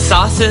fries?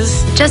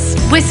 Sauces. Just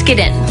whisk it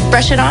in.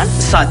 Brush it on.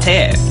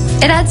 Sauté.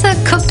 It adds a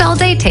cooked all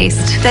day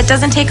taste. That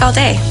doesn't take all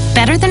day.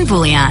 Better than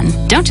bouillon.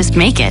 Don't just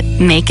make it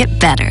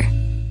better.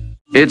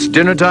 It's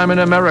dinner time in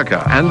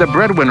America, and the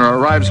breadwinner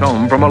arrives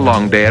home from a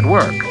long day at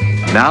work.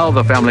 Now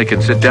the family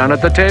can sit down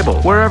at the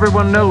table, where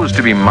everyone knows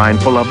to be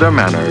mindful of their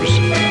manners.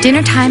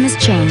 Dinner time has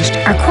changed.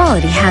 Our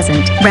quality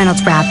hasn't.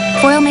 Reynolds Wrap.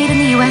 Foil made in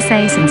the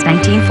USA since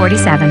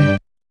 1947.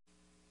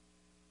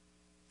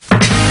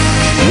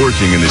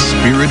 Working in the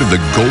spirit of the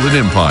Golden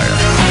Empire,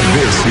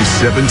 this is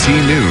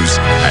 17 News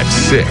at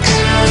 6.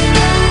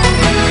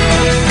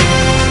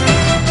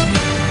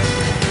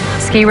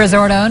 Ski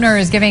resort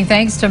owners giving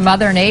thanks to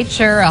Mother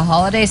Nature, a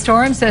holiday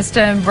storm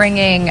system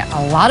bringing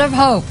a lot of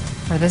hope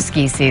for the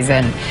ski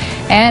season.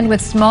 And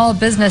with Small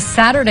Business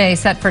Saturday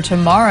set for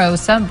tomorrow,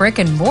 some brick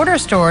and mortar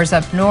stores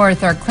up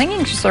north are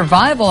clinging to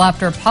survival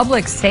after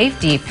public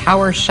safety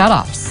power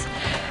shutoffs.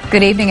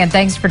 Good evening and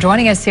thanks for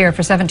joining us here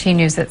for 17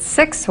 News at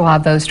 6. We'll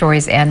have those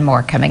stories and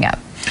more coming up.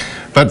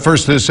 But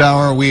first this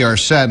hour, we are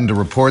saddened to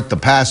report the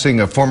passing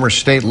of former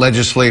state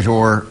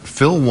legislator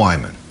Phil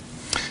Wyman.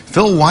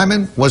 Phil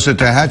Wyman was a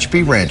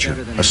Tehachapi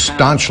rancher, a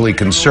staunchly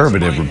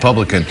conservative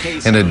Republican,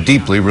 and a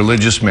deeply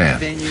religious man.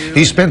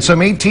 He spent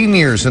some 18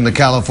 years in the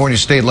California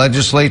state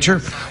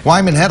legislature.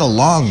 Wyman had a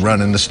long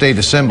run in the state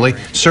assembly,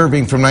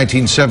 serving from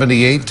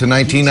 1978 to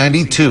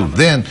 1992,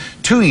 then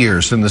 2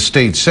 years in the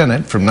state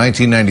senate from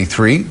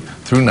 1993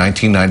 through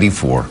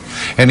 1994.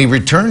 And he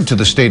returned to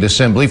the state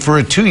assembly for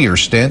a 2-year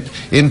stint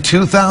in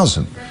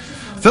 2000.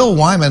 Phil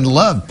Wyman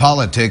loved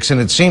politics, and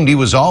it seemed he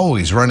was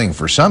always running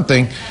for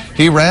something.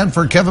 He ran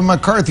for Kevin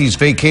McCarthy's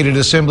vacated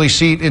assembly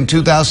seat in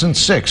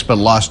 2006, but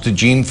lost to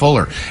Gene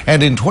Fuller.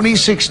 And in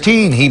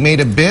 2016, he made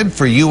a bid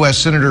for U.S.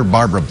 Senator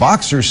Barbara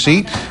Boxer's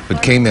seat,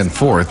 but came in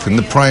fourth in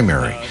the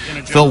primary.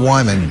 Phil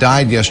Wyman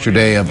died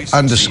yesterday of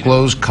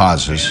undisclosed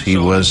causes. He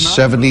was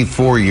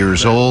 74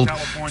 years old.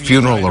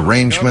 Funeral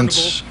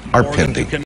arrangements are pending.